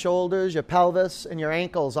your shoulders, your pelvis, and your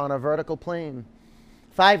ankles on a vertical plane.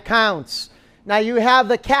 5 counts. Now you have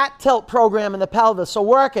the cat tilt program in the pelvis, so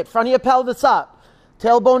work it. Front of your pelvis up.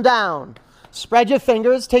 Tailbone down. Spread your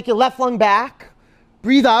fingers. Take your left lung back.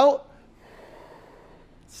 Breathe out.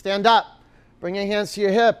 Stand up. Bring your hands to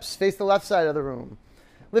your hips. Face the left side of the room.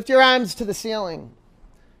 Lift your arms to the ceiling.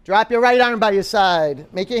 Drop your right arm by your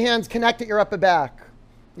side. Make your hands connect at your upper back.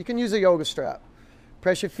 You can use a yoga strap.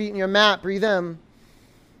 Press your feet in your mat. Breathe in.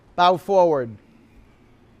 Bow forward.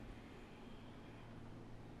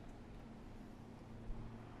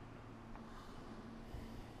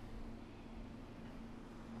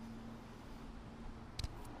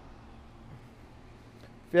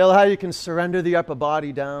 Feel how you can surrender the upper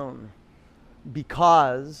body down,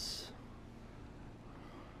 because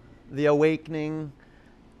the awakening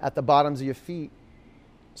at the bottoms of your feet.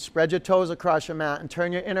 Spread your toes across your mat and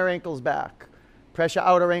turn your inner ankles back. Press your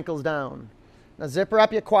outer ankles down. Now zipper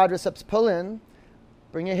up your quadriceps, pull in.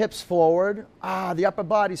 Bring your hips forward. The upper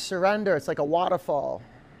body, surrender. It's like a waterfall.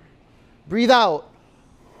 Breathe out.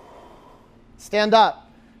 Stand up.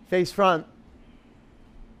 Face front.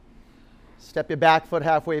 Step your back foot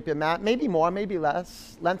halfway up your mat. Maybe more, maybe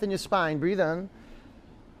less. Lengthen your spine. Breathe in.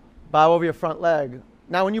 Bow over your front leg.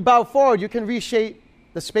 Now when you bow forward, you can reshape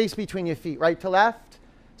the space between your feet, right to left,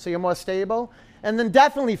 so you're more stable. And then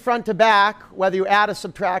definitely front to back, whether you add or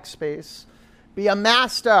subtract space. Be a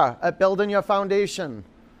master at building your foundation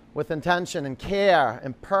with intention and care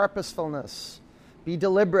and purposefulness. Be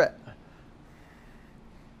deliberate.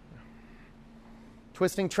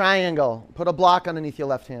 Twisting triangle. Put a block underneath your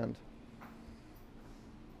left hand.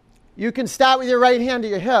 You can start with your right hand to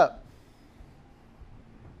your hip.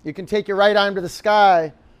 You can take your right arm to the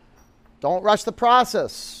sky. Don't rush the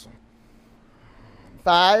process.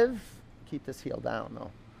 5. Keep this heel down,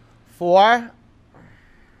 though. 4.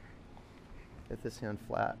 Get this hand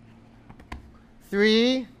flat.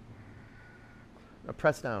 3. No,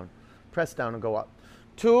 press down. Press down and go up.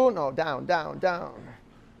 2. No, down, down, down.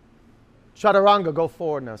 Chaturanga, go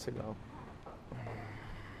forward now, so go.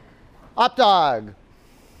 Up dog.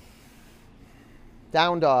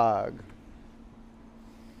 Down dog.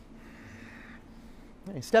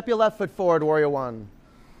 Okay, step your left foot forward, warrior 1.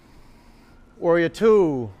 Warrior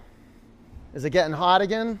 2. Is it getting hot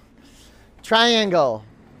again? Triangle.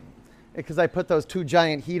 Because I put those 2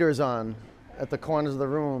 giant heaters on at the corners of the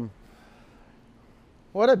room.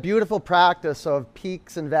 What a beautiful practice of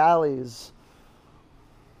peaks and valleys.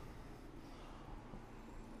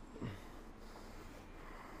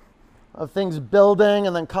 Of things building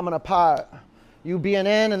and then coming apart. You being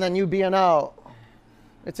in and then you being out.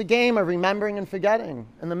 It's a game of remembering and forgetting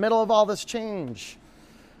in the middle of all this change.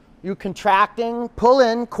 You contracting, pull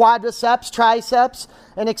in, quadriceps, triceps,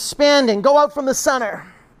 and expanding. Go out from the center.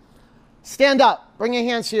 Stand up. Bring your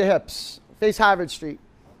hands to your hips. Face Harvard Street.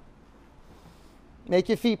 Make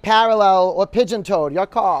your feet parallel or pigeon-toed. Your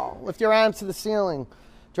call. Lift your arms to the ceiling.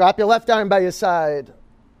 Drop your left arm by your side.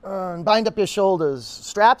 And bind up your shoulders.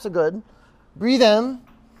 Straps are good. Breathe in.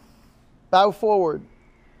 Bow forward.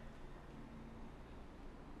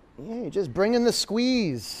 Yeah, just bring in the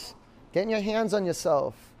squeeze. Getting your hands on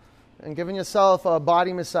yourself. And giving yourself a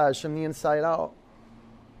body massage from the inside out.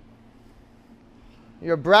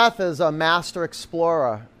 Your breath is a master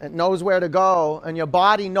explorer. It knows where to go, and your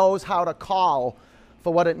body knows how to call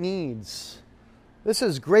for what it needs. This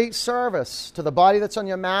is great service to the body that's on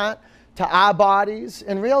your mat, to our bodies,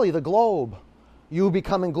 and really the globe. You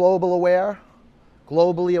becoming globally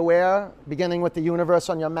aware, beginning with the universe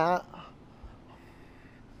on your mat.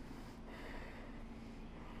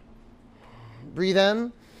 Breathe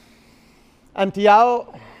in. Empty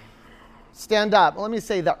out. Stand up. Let me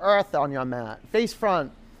say the earth on your mat. Face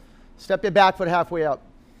front. Step your back foot halfway up.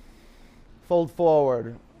 Fold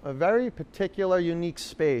forward. A very particular, unique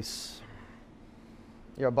space.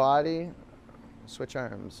 Your body. Switch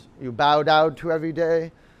arms. You bow down to every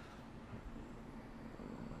day.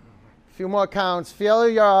 A few more counts. Feel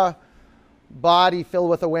your body fill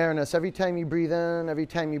with awareness every time you breathe in, every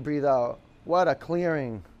time you breathe out. What a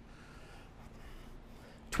clearing.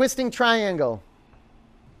 Twisting triangle.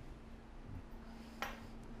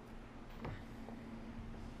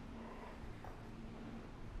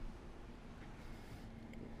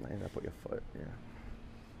 Line up with your foot. Yeah.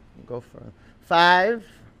 Go for it. 5,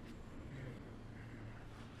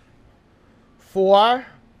 4.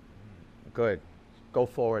 Good. Go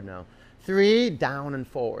forward now. 3, down and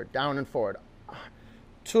forward. Down and forward.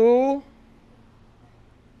 2,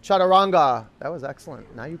 chaturanga. That was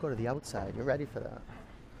excellent. Now you go to the outside. You're ready for that.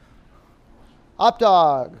 Up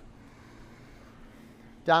dog.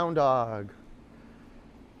 Down dog.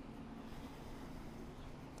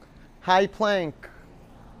 High plank.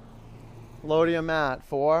 Low to your mat.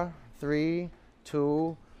 4, 3,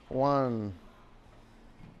 2, 1.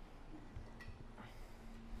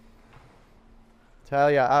 Tell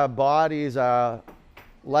you, our bodies are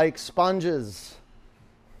like sponges.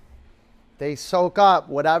 They soak up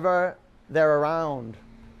whatever they're around.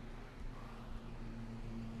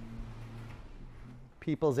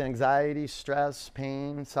 People's anxiety, stress,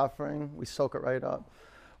 pain, suffering, we soak it right up.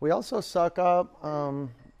 We also suck up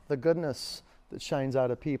the goodness that shines out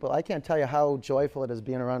of people. I can't tell you how joyful it is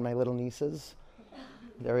being around my little nieces.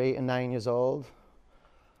 They're 8 and 9 years old.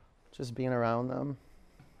 Just being around them.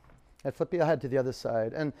 I'd flip your head to the other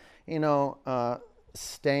side. And,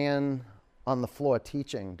 staying on the floor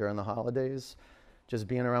teaching during the holidays, just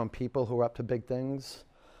being around people who are up to big things.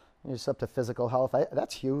 You're just up to physical health.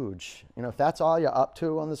 That's huge. If that's all you're up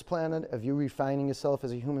to on this planet, if you refining yourself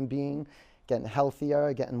as a human being, getting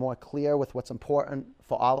healthier, getting more clear with what's important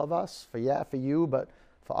for all of us, for you, but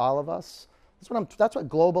for all of us. That's what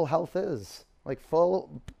global health is. Like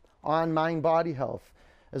full on mind body health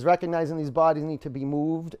is recognizing these bodies need to be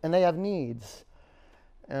moved and they have needs.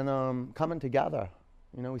 And coming together,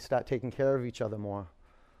 we start taking care of each other more.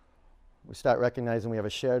 We start recognizing we have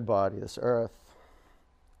a shared body, this earth.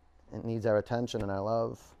 It needs our attention and our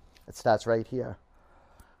love. It starts right here.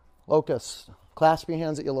 Locust. Clasp your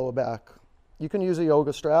hands at your lower back. You can use a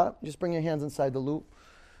yoga strap. Just bring your hands inside the loop.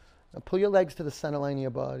 Now pull your legs to the center line of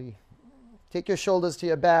your body. Take your shoulders to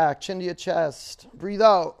your back, chin to your chest. Breathe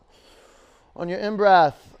out. On your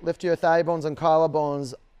in-breath, lift your thigh bones and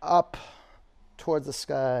collarbones up towards the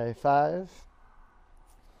sky. 5,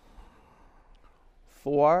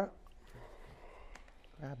 4.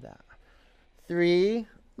 Grab that. 3.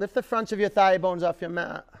 Lift the fronts of your thigh bones off your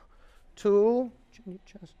mat. 2. Chin to your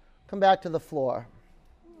chest. Come back to the floor.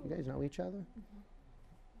 You guys know each other?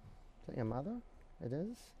 Is that your mother? It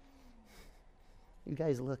is? You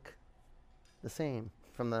guys look the same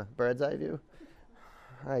from the bird's eye view.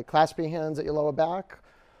 All right, clasp your hands at your lower back.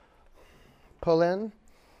 Pull in.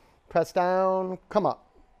 Press down. Come up.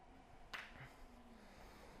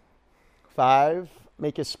 5.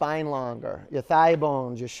 Make your spine longer. Your thigh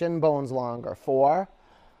bones, your shin bones longer. 4.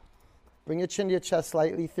 Bring your chin to your chest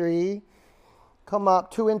slightly. 3. Come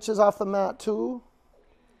up 2 inches off the mat, 2.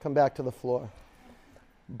 Come back to the floor.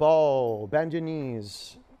 Bow, bend your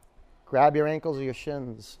knees. Grab your ankles or your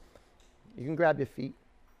shins. You can grab your feet.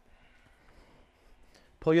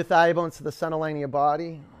 Pull your thigh bones to the center line of your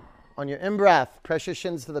body. On your in-breath, press your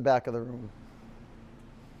shins to the back of the room.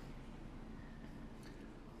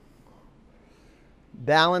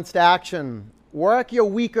 Balanced action. Work your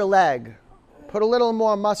weaker leg. Put a little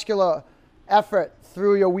more muscular effort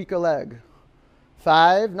through your weaker leg.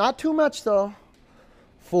 5, not too much though.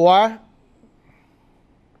 4,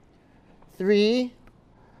 3,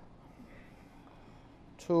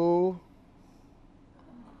 2,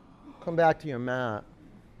 come back to your mat.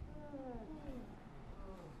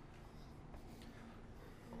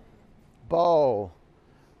 Bow.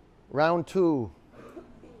 Round 2.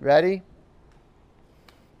 Ready?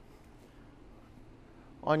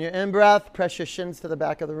 On your in-breath, press your shins to the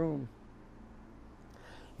back of the room.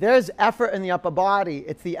 There's effort in the upper body.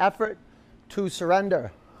 It's the effort to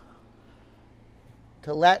surrender,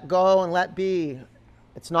 to let go and let be.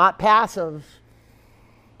 It's not passive.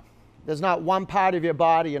 There's not one part of your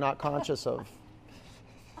body you're not conscious of.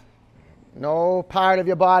 No part of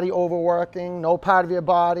your body overworking, no part of your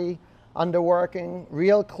body underworking.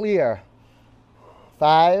 Real clear.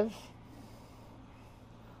 5,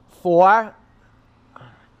 4,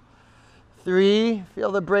 3,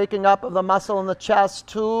 feel the breaking up of the muscle in the chest.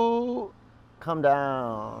 2, come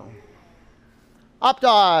down. Up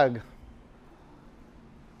dog.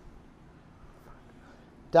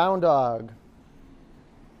 Down dog.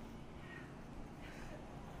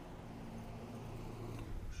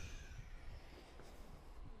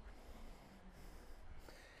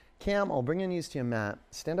 Camel, bring your knees to your mat.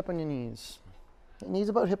 Stand up on your knees. Knees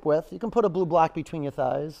about hip width. You can put a blue block between your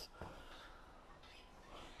thighs.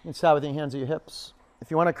 You can start with your hands at your hips.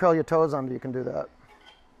 If you want to curl your toes under, you can do that.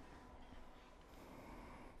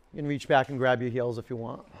 You can reach back and grab your heels if you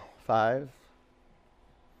want. 5,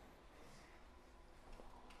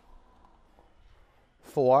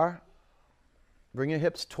 4, bring your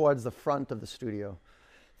hips towards the front of the studio.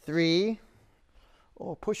 3,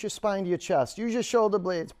 push your spine to your chest. Use your shoulder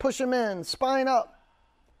blades. Push them in. Spine up.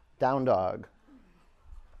 Down dog.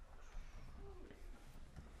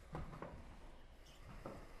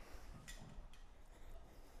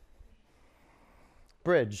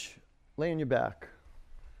 Bridge. Lay on your back.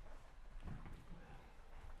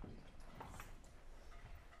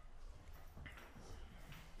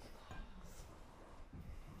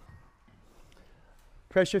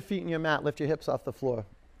 Press your feet in your mat. Lift your hips off the floor.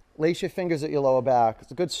 Lace your fingers at your lower back.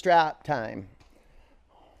 It's a good strap time.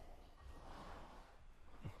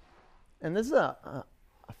 And this is a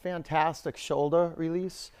fantastic shoulder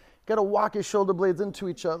release. You've got to walk your shoulder blades into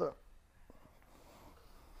each other.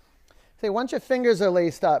 Okay, once your fingers are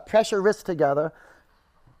laced up, press your wrists together.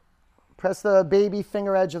 Press the baby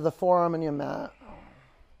finger edge of the forearm in your mat.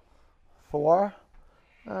 4.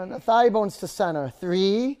 And the thigh bones to center.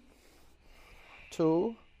 3,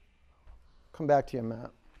 2. Come back to your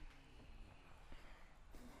mat.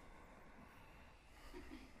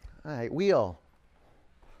 All right, wheel.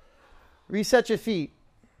 Reset your feet.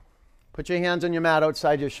 Put your hands on your mat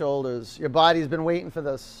outside your shoulders. Your body's been waiting for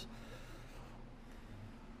this.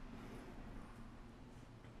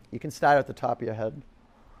 You can start at the top of your head.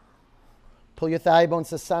 Pull your thigh bones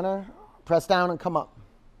to center. Press down and come up.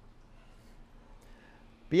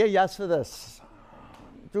 Be a yes for this.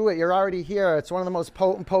 Do it. You're already here. It's one of the most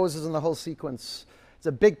potent poses in the whole sequence. It's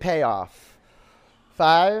a big payoff.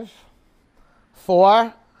 5,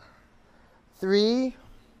 4, 3,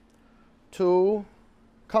 2,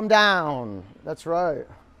 come down. That's right.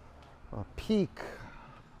 A peak.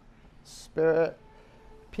 Spirit.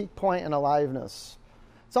 Peak point and aliveness.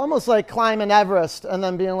 It's almost like climbing Everest and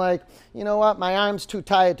then being like, you know what, my arm's too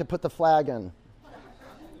tired to put the flag in.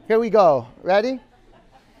 Here we go. Ready?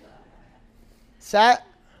 Set.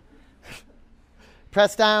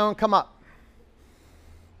 Press down, come up.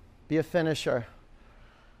 Be a finisher.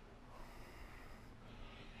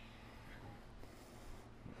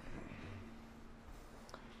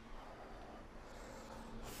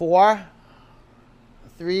 Four,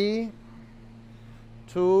 3,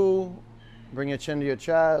 2, bring your chin to your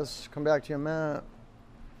chest. Come back to your mat.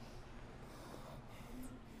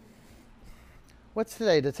 What's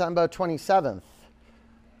today? December 27th,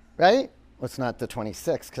 right? Well, it's not the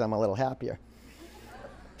 26th because I'm a little happier.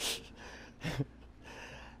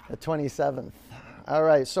 The 27th. All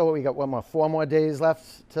right, so we got 4 more days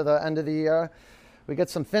left to the end of the year. We got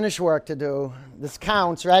some finish work to do. This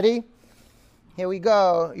counts. Ready? Here we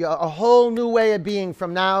go. A whole new way of being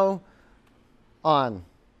from now on.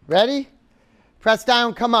 Ready? Press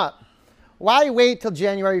down, come up. Why wait till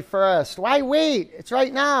January 1st? Why wait? It's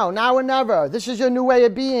right now or never. This is your new way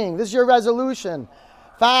of being. This is your resolution.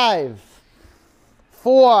 5,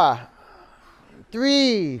 4,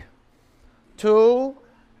 3, 2,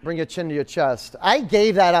 bring your chin to your chest. I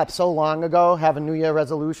gave that up so long ago, having New Year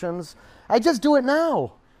resolutions. I just do it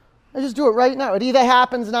now. I just do it right now. It either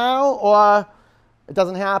happens now or it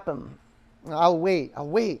doesn't happen. I'll wait,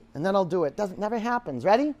 and then I'll do it. Never happens.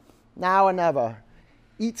 Ready? Now or never.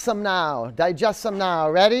 Eat some now. Digest some now.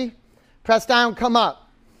 Ready? Press down, come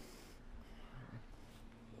up.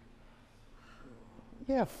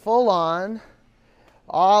 Yeah, full on.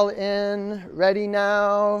 All in. Ready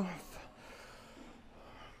now.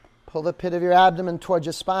 Pull the pit of your abdomen towards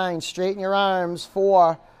your spine. Straighten your arms.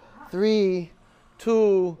 4, 3,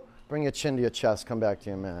 2. Bring your chin to your chest. Come back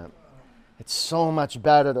to your mat. It's so much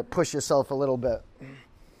better to push yourself a little bit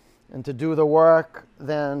and to do the work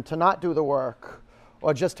than to not do the work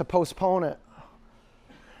or just to postpone it.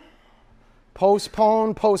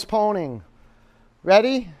 Postponing.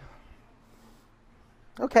 Ready?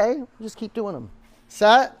 Okay, just keep doing them.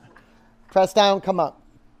 Set. Press down, come up.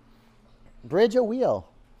 Bridge or wheel.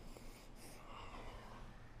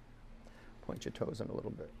 Point your toes in a little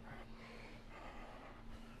bit.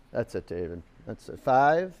 That's it, David. That's it.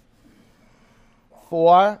 5,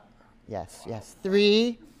 4, yes.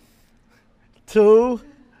 3, 2,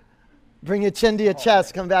 bring your chin to your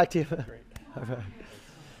chest. Come back to you.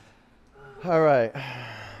 All right.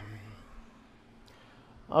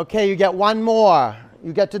 Okay, you get one more.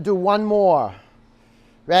 You get to do one more.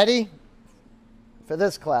 Ready? For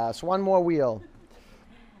this class, one more wheel.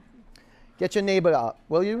 Get your neighbor up.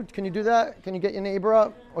 Will you? Can you do that? Can you get your neighbor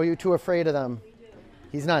up? Or are you too afraid of them?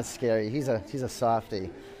 He's not scary. He's a softie.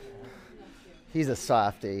 He's a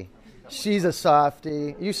softie. She's a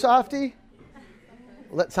softie. You softie?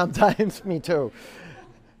 Sometimes. Me too.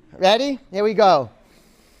 Ready? Here we go.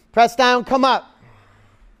 Press down, come up.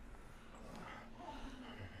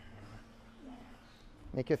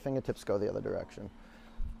 Make your fingertips go the other direction.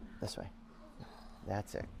 This way.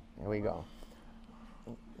 That's it. Here we go.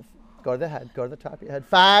 Go to the head. Go to the top of your head.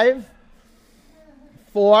 5,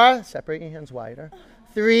 4. Separate your hands wider.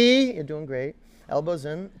 3. You're doing great. Elbows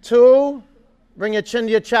in. 2. Bring your chin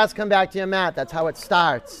to your chest. Come back to your mat. That's how it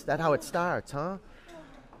starts. That's how it starts, huh?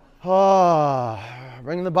 Oh.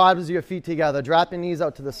 Bring the bottoms of your feet together. Drop your knees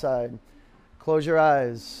out to the side. Close your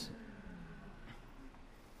eyes.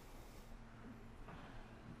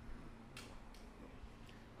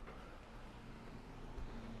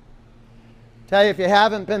 Tell you, if you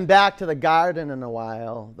haven't been back to the garden in a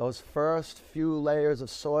while, those first few layers of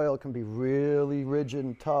soil can be really rigid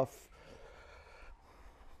and tough.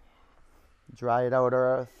 Dried out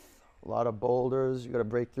earth, a lot of boulders. You got to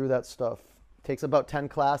break through that stuff. It takes about 10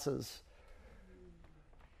 classes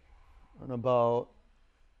in about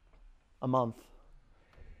a month.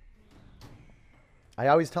 I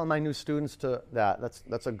always tell my new students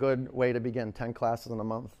that's a good way to begin, 10 classes in a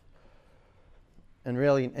month.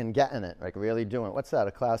 And getting it, like really doing it. What's that,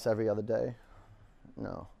 a class every other day?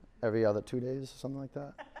 No, every other 2 days, something like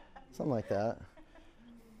that? Something like that.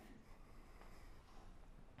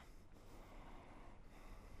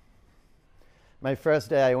 My first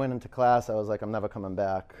day I went into class, I was like, I'm never coming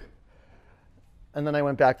back. And then I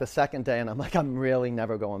went back the second day, and I'm like, I'm really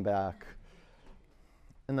never going back.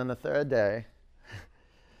 And then the third day,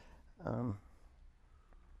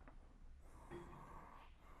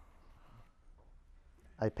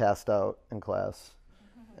 I passed out in class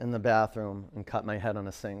in the bathroom and cut my head on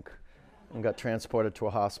a sink and got transported to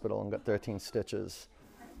a hospital and got 13 stitches.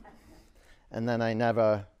 And then I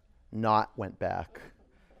never not went back.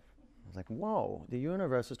 I was like, whoa, the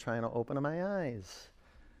universe is trying to open my eyes.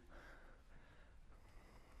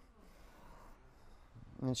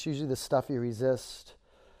 And it's usually the stuff you resist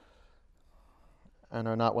and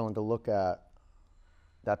are not willing to look at.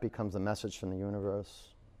 That becomes the message from the universe.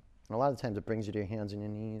 And a lot of times it brings you to your hands and your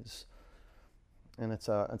knees. And it's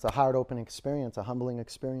a heart-opening experience, a humbling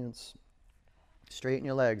experience. Straighten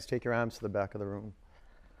your legs. Take your arms to the back of the room.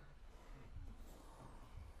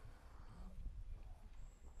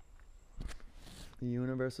 The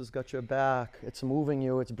universe has got your back. It's moving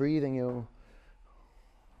you. It's breathing you.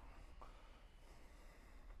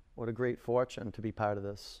 What a great fortune to be part of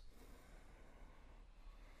this.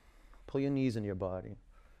 Pull your knees into your body.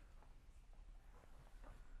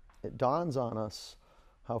 It dawns on us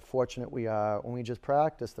how fortunate we are when we just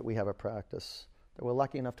practice that we have a practice, that we're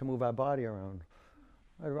lucky enough to move our body around.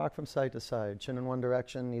 I rock from side to side, chin in one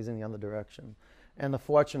direction, knees in the other direction. And the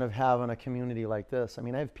fortune of having a community like this. I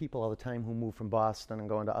mean, I have people all the time who move from Boston and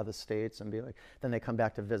go into other states and be like, then they come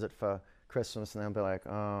back to visit for Christmas, and they'll be like,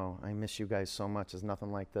 oh, I miss you guys so much. There's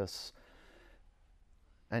nothing like this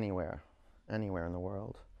anywhere in the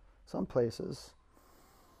world. Some places,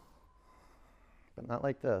 but not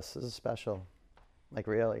like this. This is special. Like,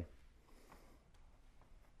 really.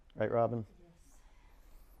 Right, Robin? Yes.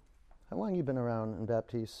 How long you been around in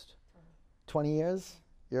Baptiste? 20 years?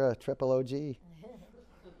 You're a triple OG.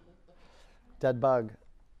 Dead bug.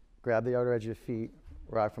 Grab the outer edge of your feet.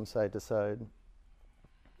 Rock from side to side.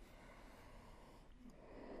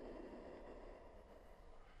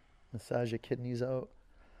 Massage your kidneys out.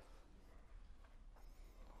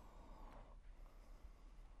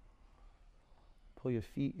 Pull your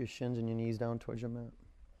feet, your shins, and your knees down towards your mat.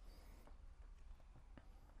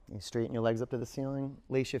 You straighten your legs up to the ceiling.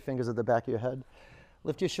 Lace your fingers at the back of your head.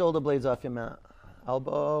 Lift your shoulder blades off your mat.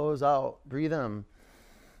 Elbows out. Breathe in.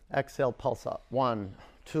 Exhale, pulse up. 1,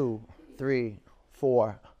 2, 3,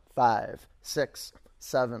 4, 5, 6,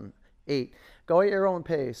 7, 8. Go at your own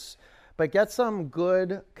pace. But get some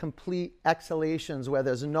good, complete exhalations where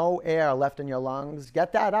there's no air left in your lungs.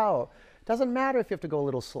 Get that out. It doesn't matter if you have to go a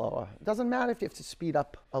little slower. It doesn't matter if you have to speed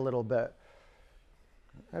up a little bit.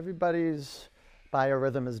 Everybody's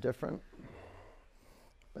biorhythm is different.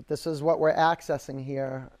 But this is what we're accessing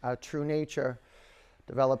here, our true nature,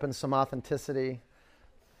 developing some authenticity,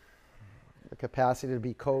 the capacity to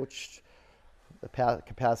be coached, the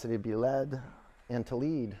capacity to be led, and to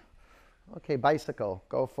lead. Okay, bicycle,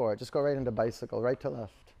 go for it. Just go right into bicycle, right to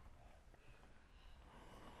left.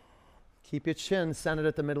 Keep your chin centered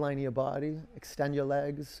at the midline of your body. Extend your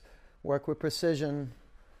legs. Work with precision.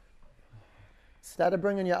 Instead of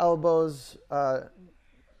bringing your elbows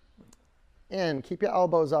in, keep your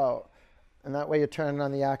elbows out. And that way you're turning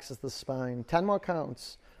on the axis of the spine. 10 more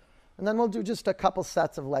counts. And then we'll do just a couple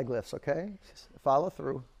sets of leg lifts, okay? Just follow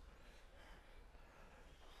through.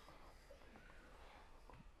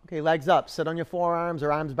 Okay, legs up. Sit on your forearms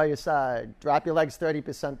or arms by your side. Drop your legs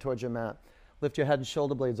 30% towards your mat. Lift your head and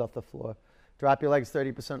shoulder blades off the floor. Drop your legs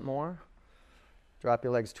 30% more. Drop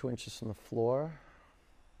your legs 2 inches from the floor.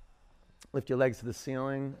 Lift your legs to the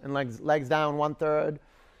ceiling. And legs down 1/3.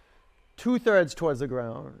 2/3 towards the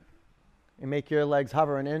ground. And make your legs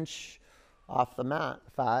hover an inch off the mat.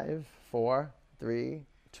 5, 4, 3,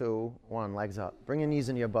 2, 1. Legs up. Bring your knees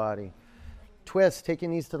into your body. Twist. Take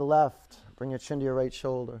your knees to the left. Bring your chin to your right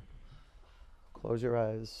shoulder. Close your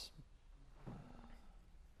eyes.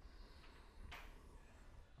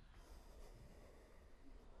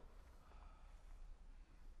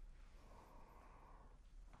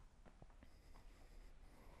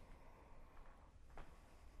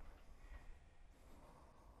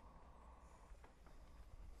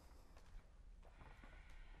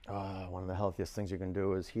 One of the healthiest things you can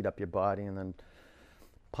do is heat up your body and then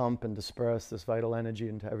pump and disperse this vital energy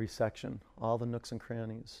into every section, all the nooks and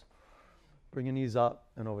crannies. Bring your knees up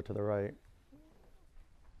and over to the right.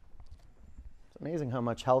 It's amazing how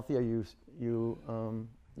much healthier you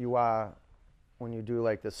are when you do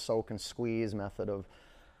like this soak and squeeze method of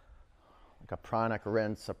like a pranic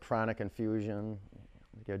rinse, a pranic infusion,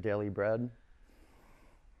 like your daily bread.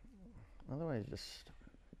 Otherwise, just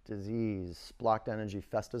disease, blocked energy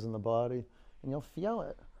festers in the body, and you'll feel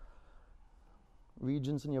it.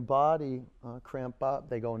 Regions in your body cramp up,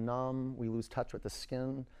 they go numb, we lose touch with the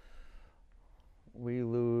skin, we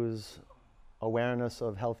lose awareness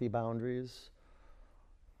of healthy boundaries,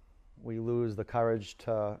 we lose the courage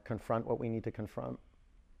to confront what we need to confront.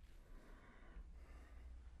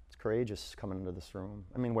 It's courageous coming into this room.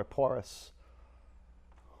 I mean, we're porous.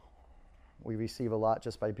 We receive a lot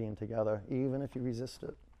just by being together, even if you resist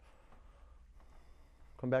it.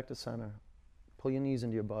 Come back to center. Pull your knees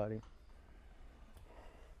into your body.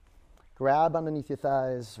 Grab underneath your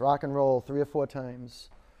thighs. Rock and roll 3 or 4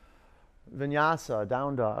 times. Vinyasa,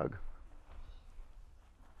 down dog.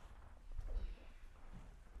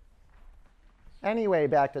 Any way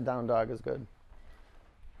back to down dog is good.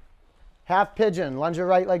 Half pigeon. Lunge your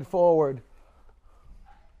right leg forward.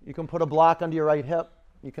 You can put a block under your right hip.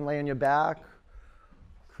 You can lay on your back.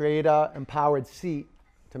 Create an empowered seat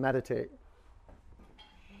to meditate.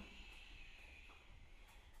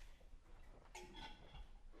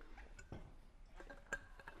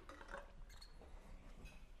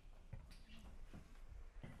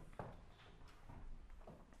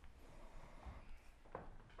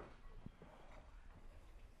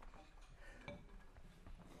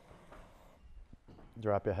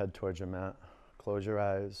 Drop your head towards your mat. Close your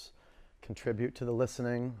eyes. Contribute to the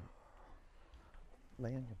listening.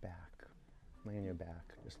 Lay on your back. Lay on your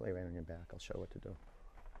back. Just lay right on your back. I'll show what to do.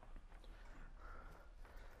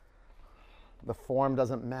 The form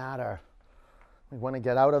doesn't matter. We want to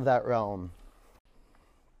get out of that realm.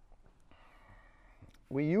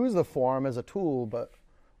 we use the form as a tool, but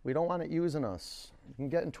we don't want it using us. You can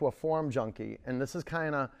get into a form junkie, and this is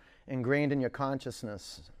kind of ingrained in your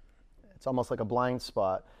consciousness. It's almost like a blind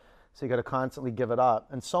spot. So you got to constantly give it up.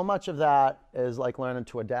 And so much of that is like learning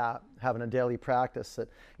to adapt, having a daily practice that,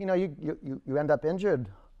 you know, you end up injured,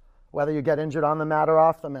 whether you get injured on the mat or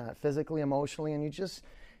off the mat, physically, emotionally, and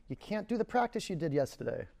you can't do the practice you did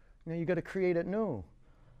yesterday. You know, you got to create it new.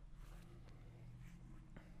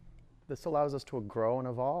 This allows us to grow and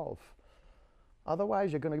evolve.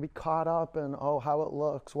 Otherwise, you're going to be caught up in, oh, how it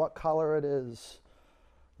looks, what color it is.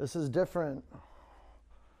 This is different.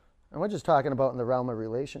 And we're just talking about in the realm of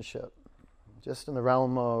relationship, just in the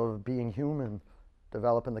realm of being human,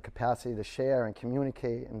 developing the capacity to share and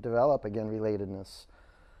communicate and develop, again, relatedness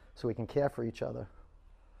so we can care for each other.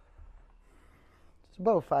 It's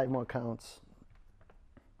about 5 more counts.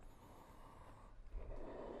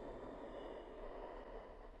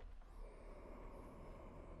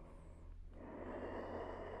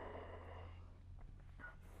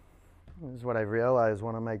 This is what I've realized.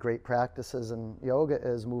 One of my great practices in yoga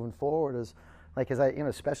is moving forward is like, as I, you know,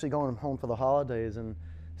 especially going home for the holidays and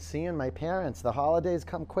seeing my parents. The holidays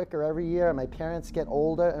come quicker every year. My parents get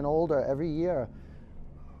older and older every year.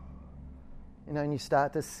 You know, and you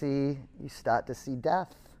start to see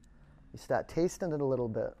death. You start tasting it a little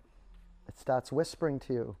bit. It starts whispering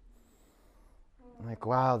to you. I'm like,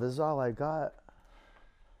 wow, this is all I got.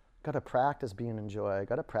 Got to practice being in joy.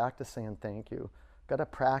 Got to practice saying thank you. Got to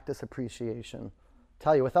practice appreciation.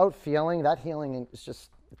 Tell you, without feeling, that healing is just,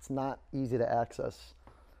 it's not easy to access.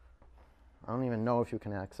 I don't even know if you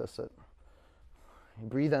can access it. You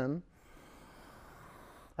breathe in,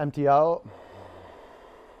 empty out,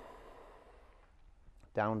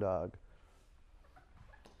 down dog.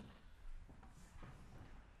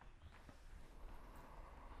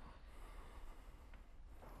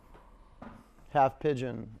 Half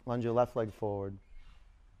pigeon, lunge your left leg forward.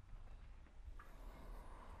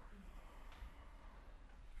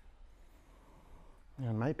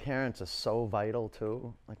 And my parents are so vital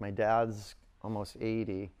too. Like my dad's almost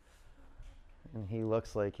 80 and he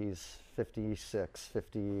looks like he's 56,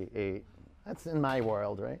 58. That's in my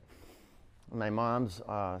world, right? And my mom's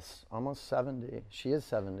almost 70. She is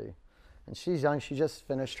 70. And she's young. She just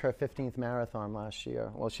finished her 15th marathon last year.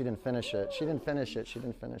 Well, she didn't finish it. She didn't finish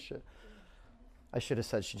it. I should have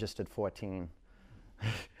said she just did 14.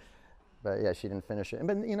 But yeah, she didn't finish it.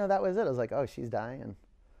 But you know, that was it. I was like, oh, she's dying.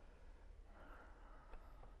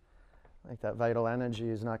 Like that vital energy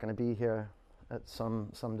is not going to be here at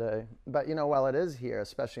someday. But you know, while it is here,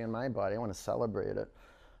 especially in my body, I want to celebrate it.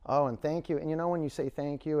 Oh, and thank you. And you know, when you say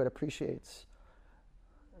thank you, it appreciates.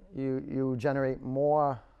 You generate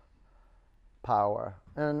more power,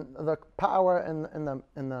 and the power in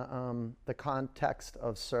the context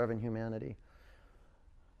of serving humanity.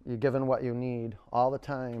 You're given what you need all the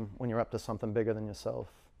time when you're up to something bigger than yourself.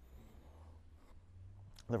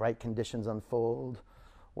 The right conditions unfold.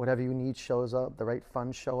 Whatever you need shows up. The right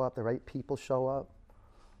funds show up. The right people show up.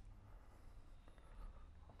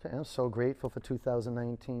 Okay, I'm so grateful for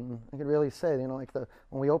 2019. I could really say, you know, like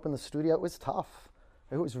when we opened the studio, it was tough.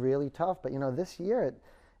 It was really tough. But you know, this year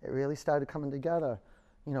it really started coming together.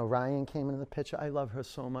 You know, Ryan came into the picture. I love her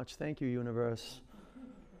so much. Thank you, universe.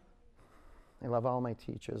 I love all my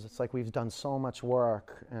teachers. It's like we've done so much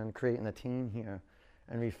work and creating a team here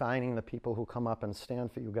and refining the people who come up and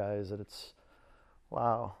stand for you guys. That it's,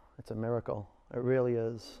 wow, it's a miracle. It really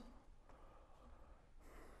is.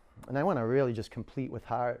 And I want to really just complete with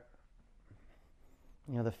heart.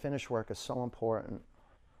 You know, the finish work is so important.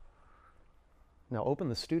 Now, open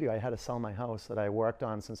the studio, I had to sell my house that I worked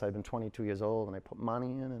on since I'd been 22 years old, and I put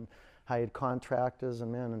money in and hired contractors,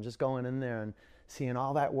 and man, and just going in there and seeing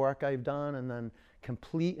all that work I've done and then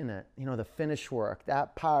completing it, you know, the finish work,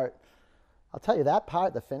 that part. I'll tell you, that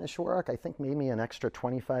part, the finish work, I think made me an extra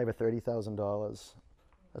 $25,000 or $30,000.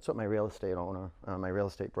 That's what my real estate owner, my real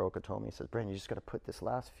estate broker told me. He says, Brandon, you just got to put this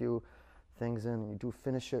last few things in, and you do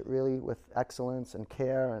finish it really with excellence and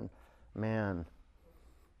care, and man,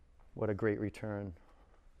 what a great return.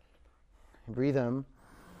 Breathe in,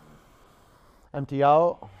 empty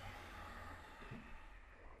out,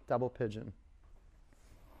 double pigeon.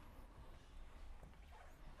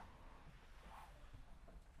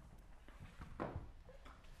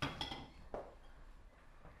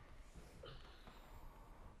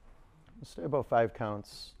 Stay about 5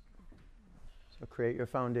 counts. So create your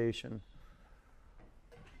foundation.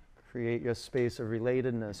 Create your space of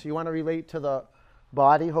relatedness. You want to relate to the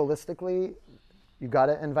body holistically, you got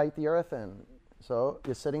to invite the earth in. So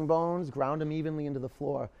your sitting bones, ground them evenly into the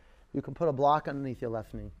floor. You can put a block underneath your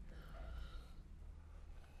left knee.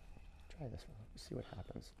 Try this one. See what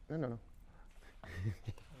happens. No.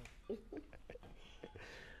 Is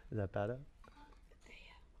that better?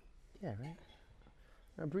 Yeah, right?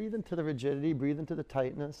 Now breathe into the rigidity, breathe into the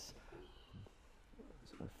tightness.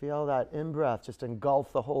 So feel that in-breath just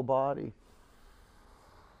engulf the whole body.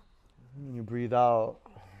 And you breathe out.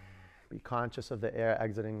 Be conscious of the air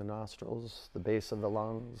exiting the nostrils, the base of the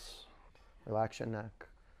lungs. Relax your neck.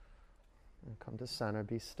 And come to center.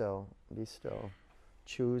 Be still. Be still.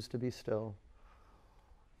 Choose to be still.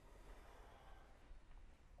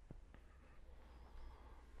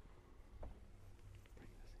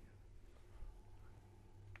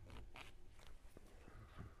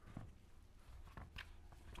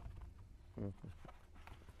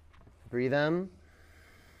 Breathe in.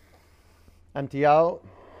 Empty out.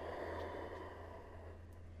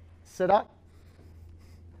 Sit up.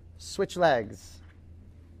 Switch legs.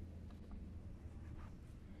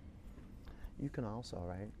 You can also,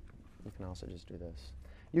 right? You can also just do this.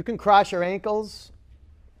 You can cross your ankles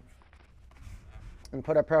and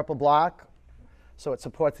put a purple block so it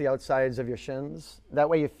supports the outsides of your shins. That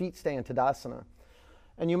way your feet stay in Tadasana.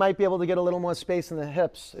 And you might be able to get a little more space in the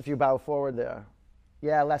hips if you bow forward there.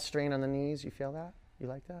 Yeah, less strain on the knees. You feel that? You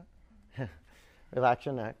like that? Relax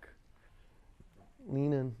your neck.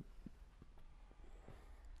 Lean in.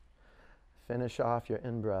 Finish off your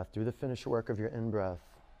in-breath. Do the finish work of your in-breath.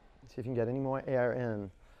 See if you can get any more air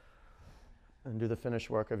in. And do the finish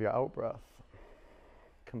work of your out-breath.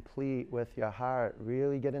 Complete with your heart.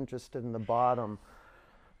 Really get interested in the bottom,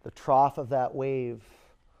 the trough of that wave.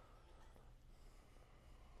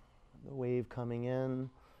 The wave coming in.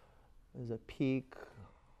 There's a peak.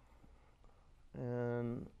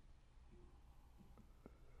 And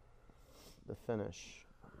the finish.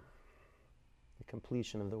 The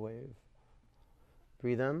completion of the wave.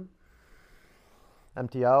 Breathe in.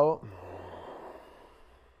 Empty out.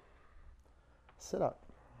 Sit up.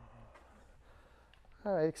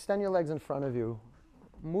 All right, extend your legs in front of you.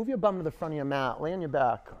 Move your bum to the front of your mat. Lay on your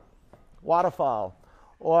back. Waterfall.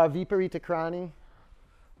 Or Viparita Karani.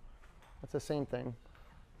 That's the same thing.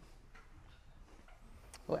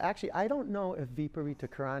 Well, actually, I don't know if Viparita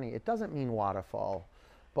Karani, it doesn't mean waterfall.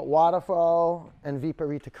 But waterfall and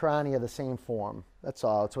Viparita Karani are the same form. That's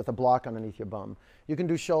all. It's with a block underneath your bum. You can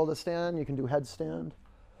do shoulder stand. You can do headstand.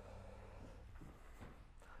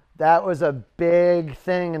 That was a big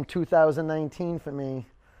thing in 2019 for me.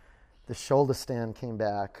 The shoulder stand came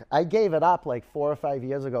back. I gave it up like 4 or 5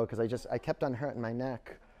 years ago because I kept on hurting my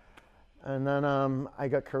neck. And then I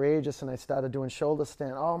got courageous and I started doing shoulder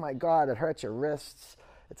stand. Oh my God, it hurts your wrists.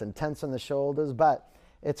 It's intense in the shoulders, but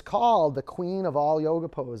it's called the queen of all yoga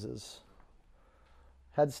poses.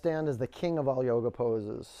 Headstand is the king of all yoga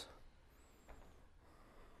poses.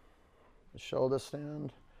 The shoulder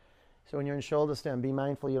stand. So when you're in shoulder stand, be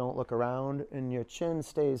mindful you don't look around and your chin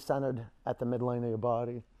stays centered at the midline of your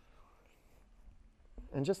body.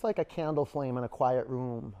 And just like a candle flame in a quiet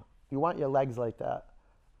room, you want your legs like that.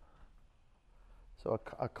 So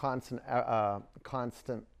a constant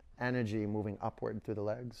energy moving upward through the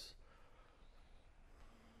legs.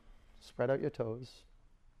 Spread out your toes.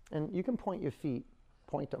 And you can point your feet.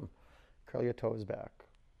 Point them. Curl your toes back.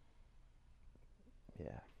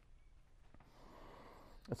 Yeah.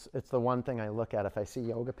 It's the one thing I look at if I see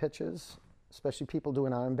yoga pictures, especially people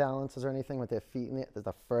doing arm balances or anything with their feet in it.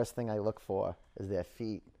 The first thing I look for is their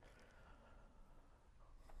feet.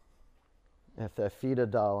 If their feet are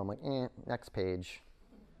dull, I'm like, next page.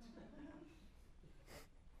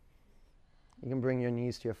 You can bring your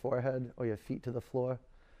knees to your forehead or your feet to the floor.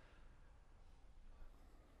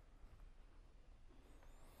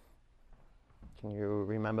 Can you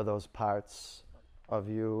remember those parts of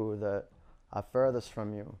you that are furthest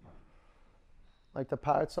from you? Like the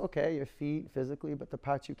parts, okay, your feet physically, but the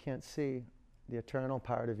parts you can't see, the eternal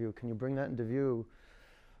part of you. Can you bring that into view?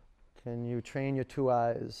 Can you train your 2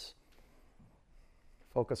 eyes?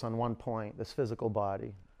 Focus on one point, this physical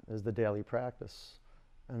body is the daily practice.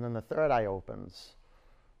 And then the third eye opens,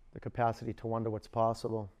 the capacity to wonder what's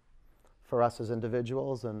possible for us as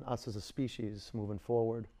individuals and us as a species moving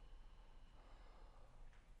forward.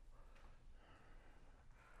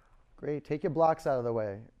 Great. Take your blocks out of the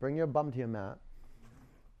way. Bring your bum to your mat.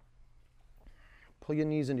 Pull your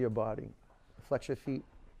knees into your body. Flex your feet.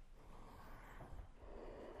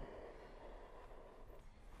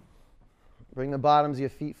 Bring the bottoms of your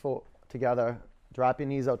feet together. Drop your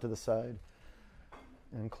knees out to the side.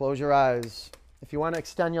 And close your eyes. If you want to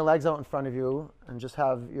extend your legs out in front of you and just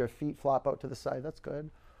have your feet flop out to the side, that's good.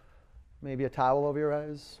 Maybe a towel over your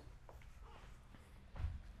eyes.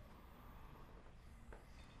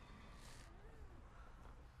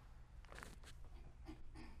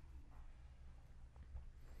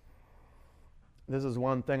 This is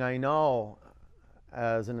one thing I know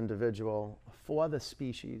as an individual for the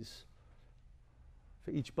species,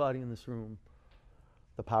 for each body in this room,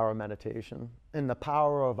 the power of meditation and the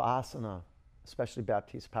power of asana, especially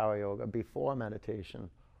Baptiste Power Yoga, before meditation.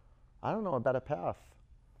 I don't know a better path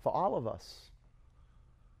for all of us.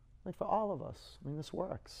 Like for all of us. I mean, this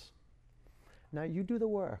works. Now you do the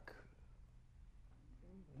work.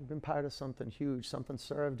 You've been part of something huge, something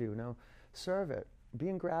served you. Now serve it. Be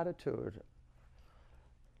in gratitude.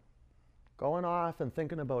 Going off and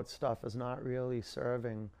thinking about stuff is not really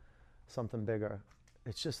serving something bigger.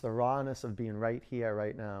 It's just the rawness of being right here,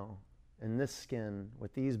 right now, in this skin,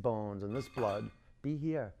 with these bones and this blood. Be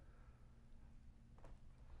here.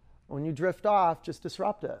 When you drift off, just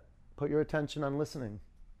disrupt it. Put your attention on listening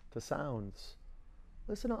to sounds.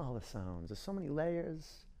 Listen to all the sounds. There's so many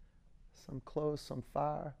layers, some close, some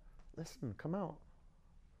far. Listen, come out.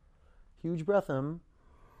 Huge breath in.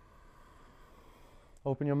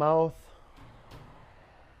 Open your mouth.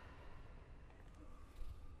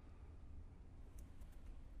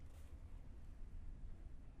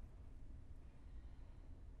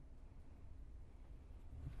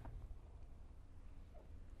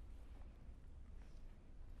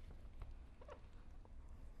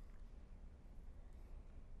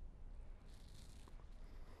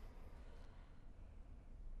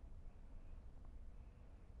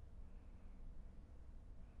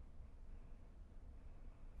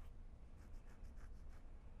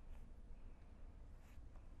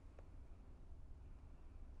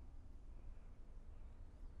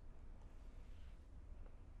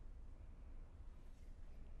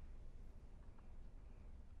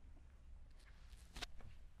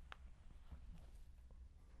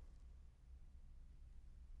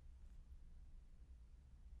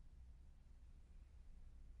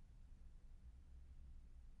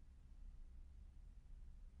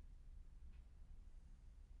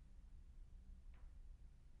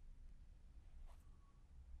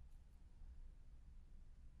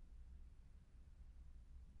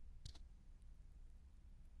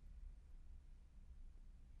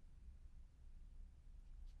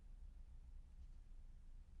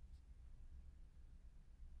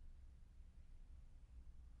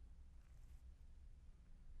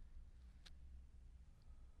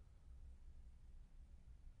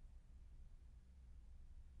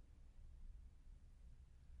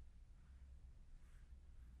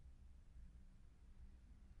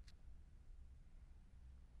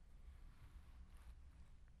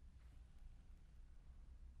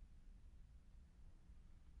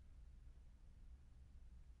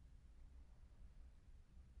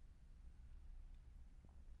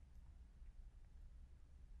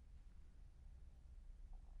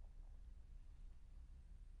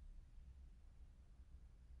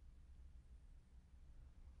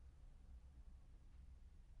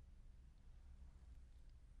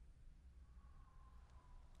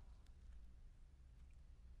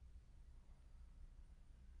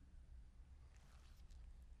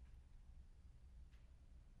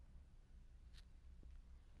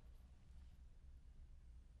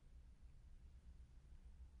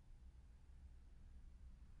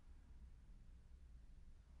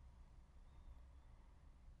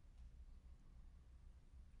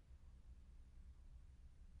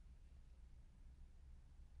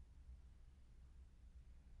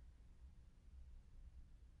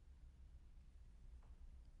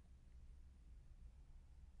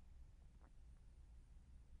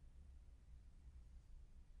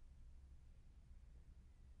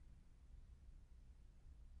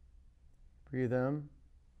 Breathe in.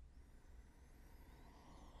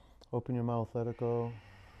 Open your mouth, let it go.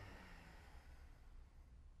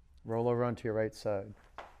 Roll over onto your right side.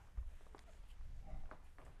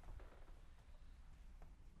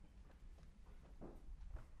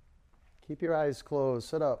 Keep your eyes closed.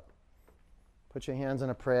 Sit up. Put your hands in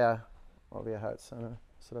a prayer over your heart center.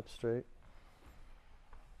 Sit up straight.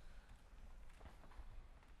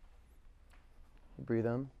 Breathe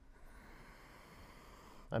in.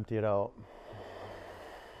 Empty it out.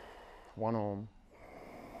 One Om.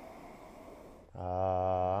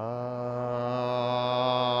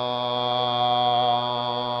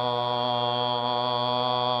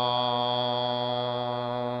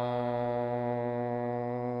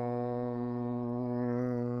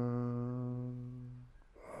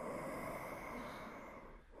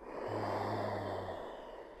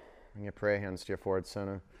 Bring your prayer hands to your forward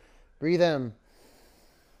center. Breathe in.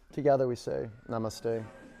 Together we say, Namaste.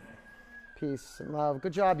 Peace and love.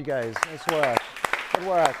 Good job, you guys. Nice work. Good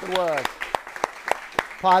work. Good work.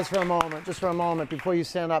 Pause for a moment, just for a moment before you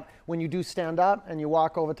stand up. When you do stand up and you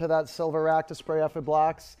walk over to that silver rack to spray off your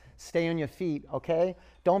blocks, stay on your feet, okay?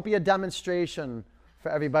 Don't be a demonstration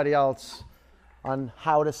for everybody else on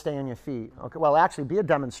how to stay on your feet. Okay, well, actually, be a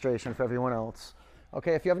demonstration for everyone else.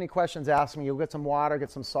 Okay, if you have any questions, ask me. You'll get some water,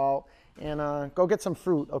 get some salt, and go get some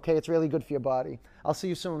fruit, okay? It's really good for your body. I'll see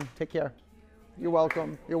you soon. Take care. You're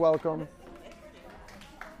welcome. You're welcome.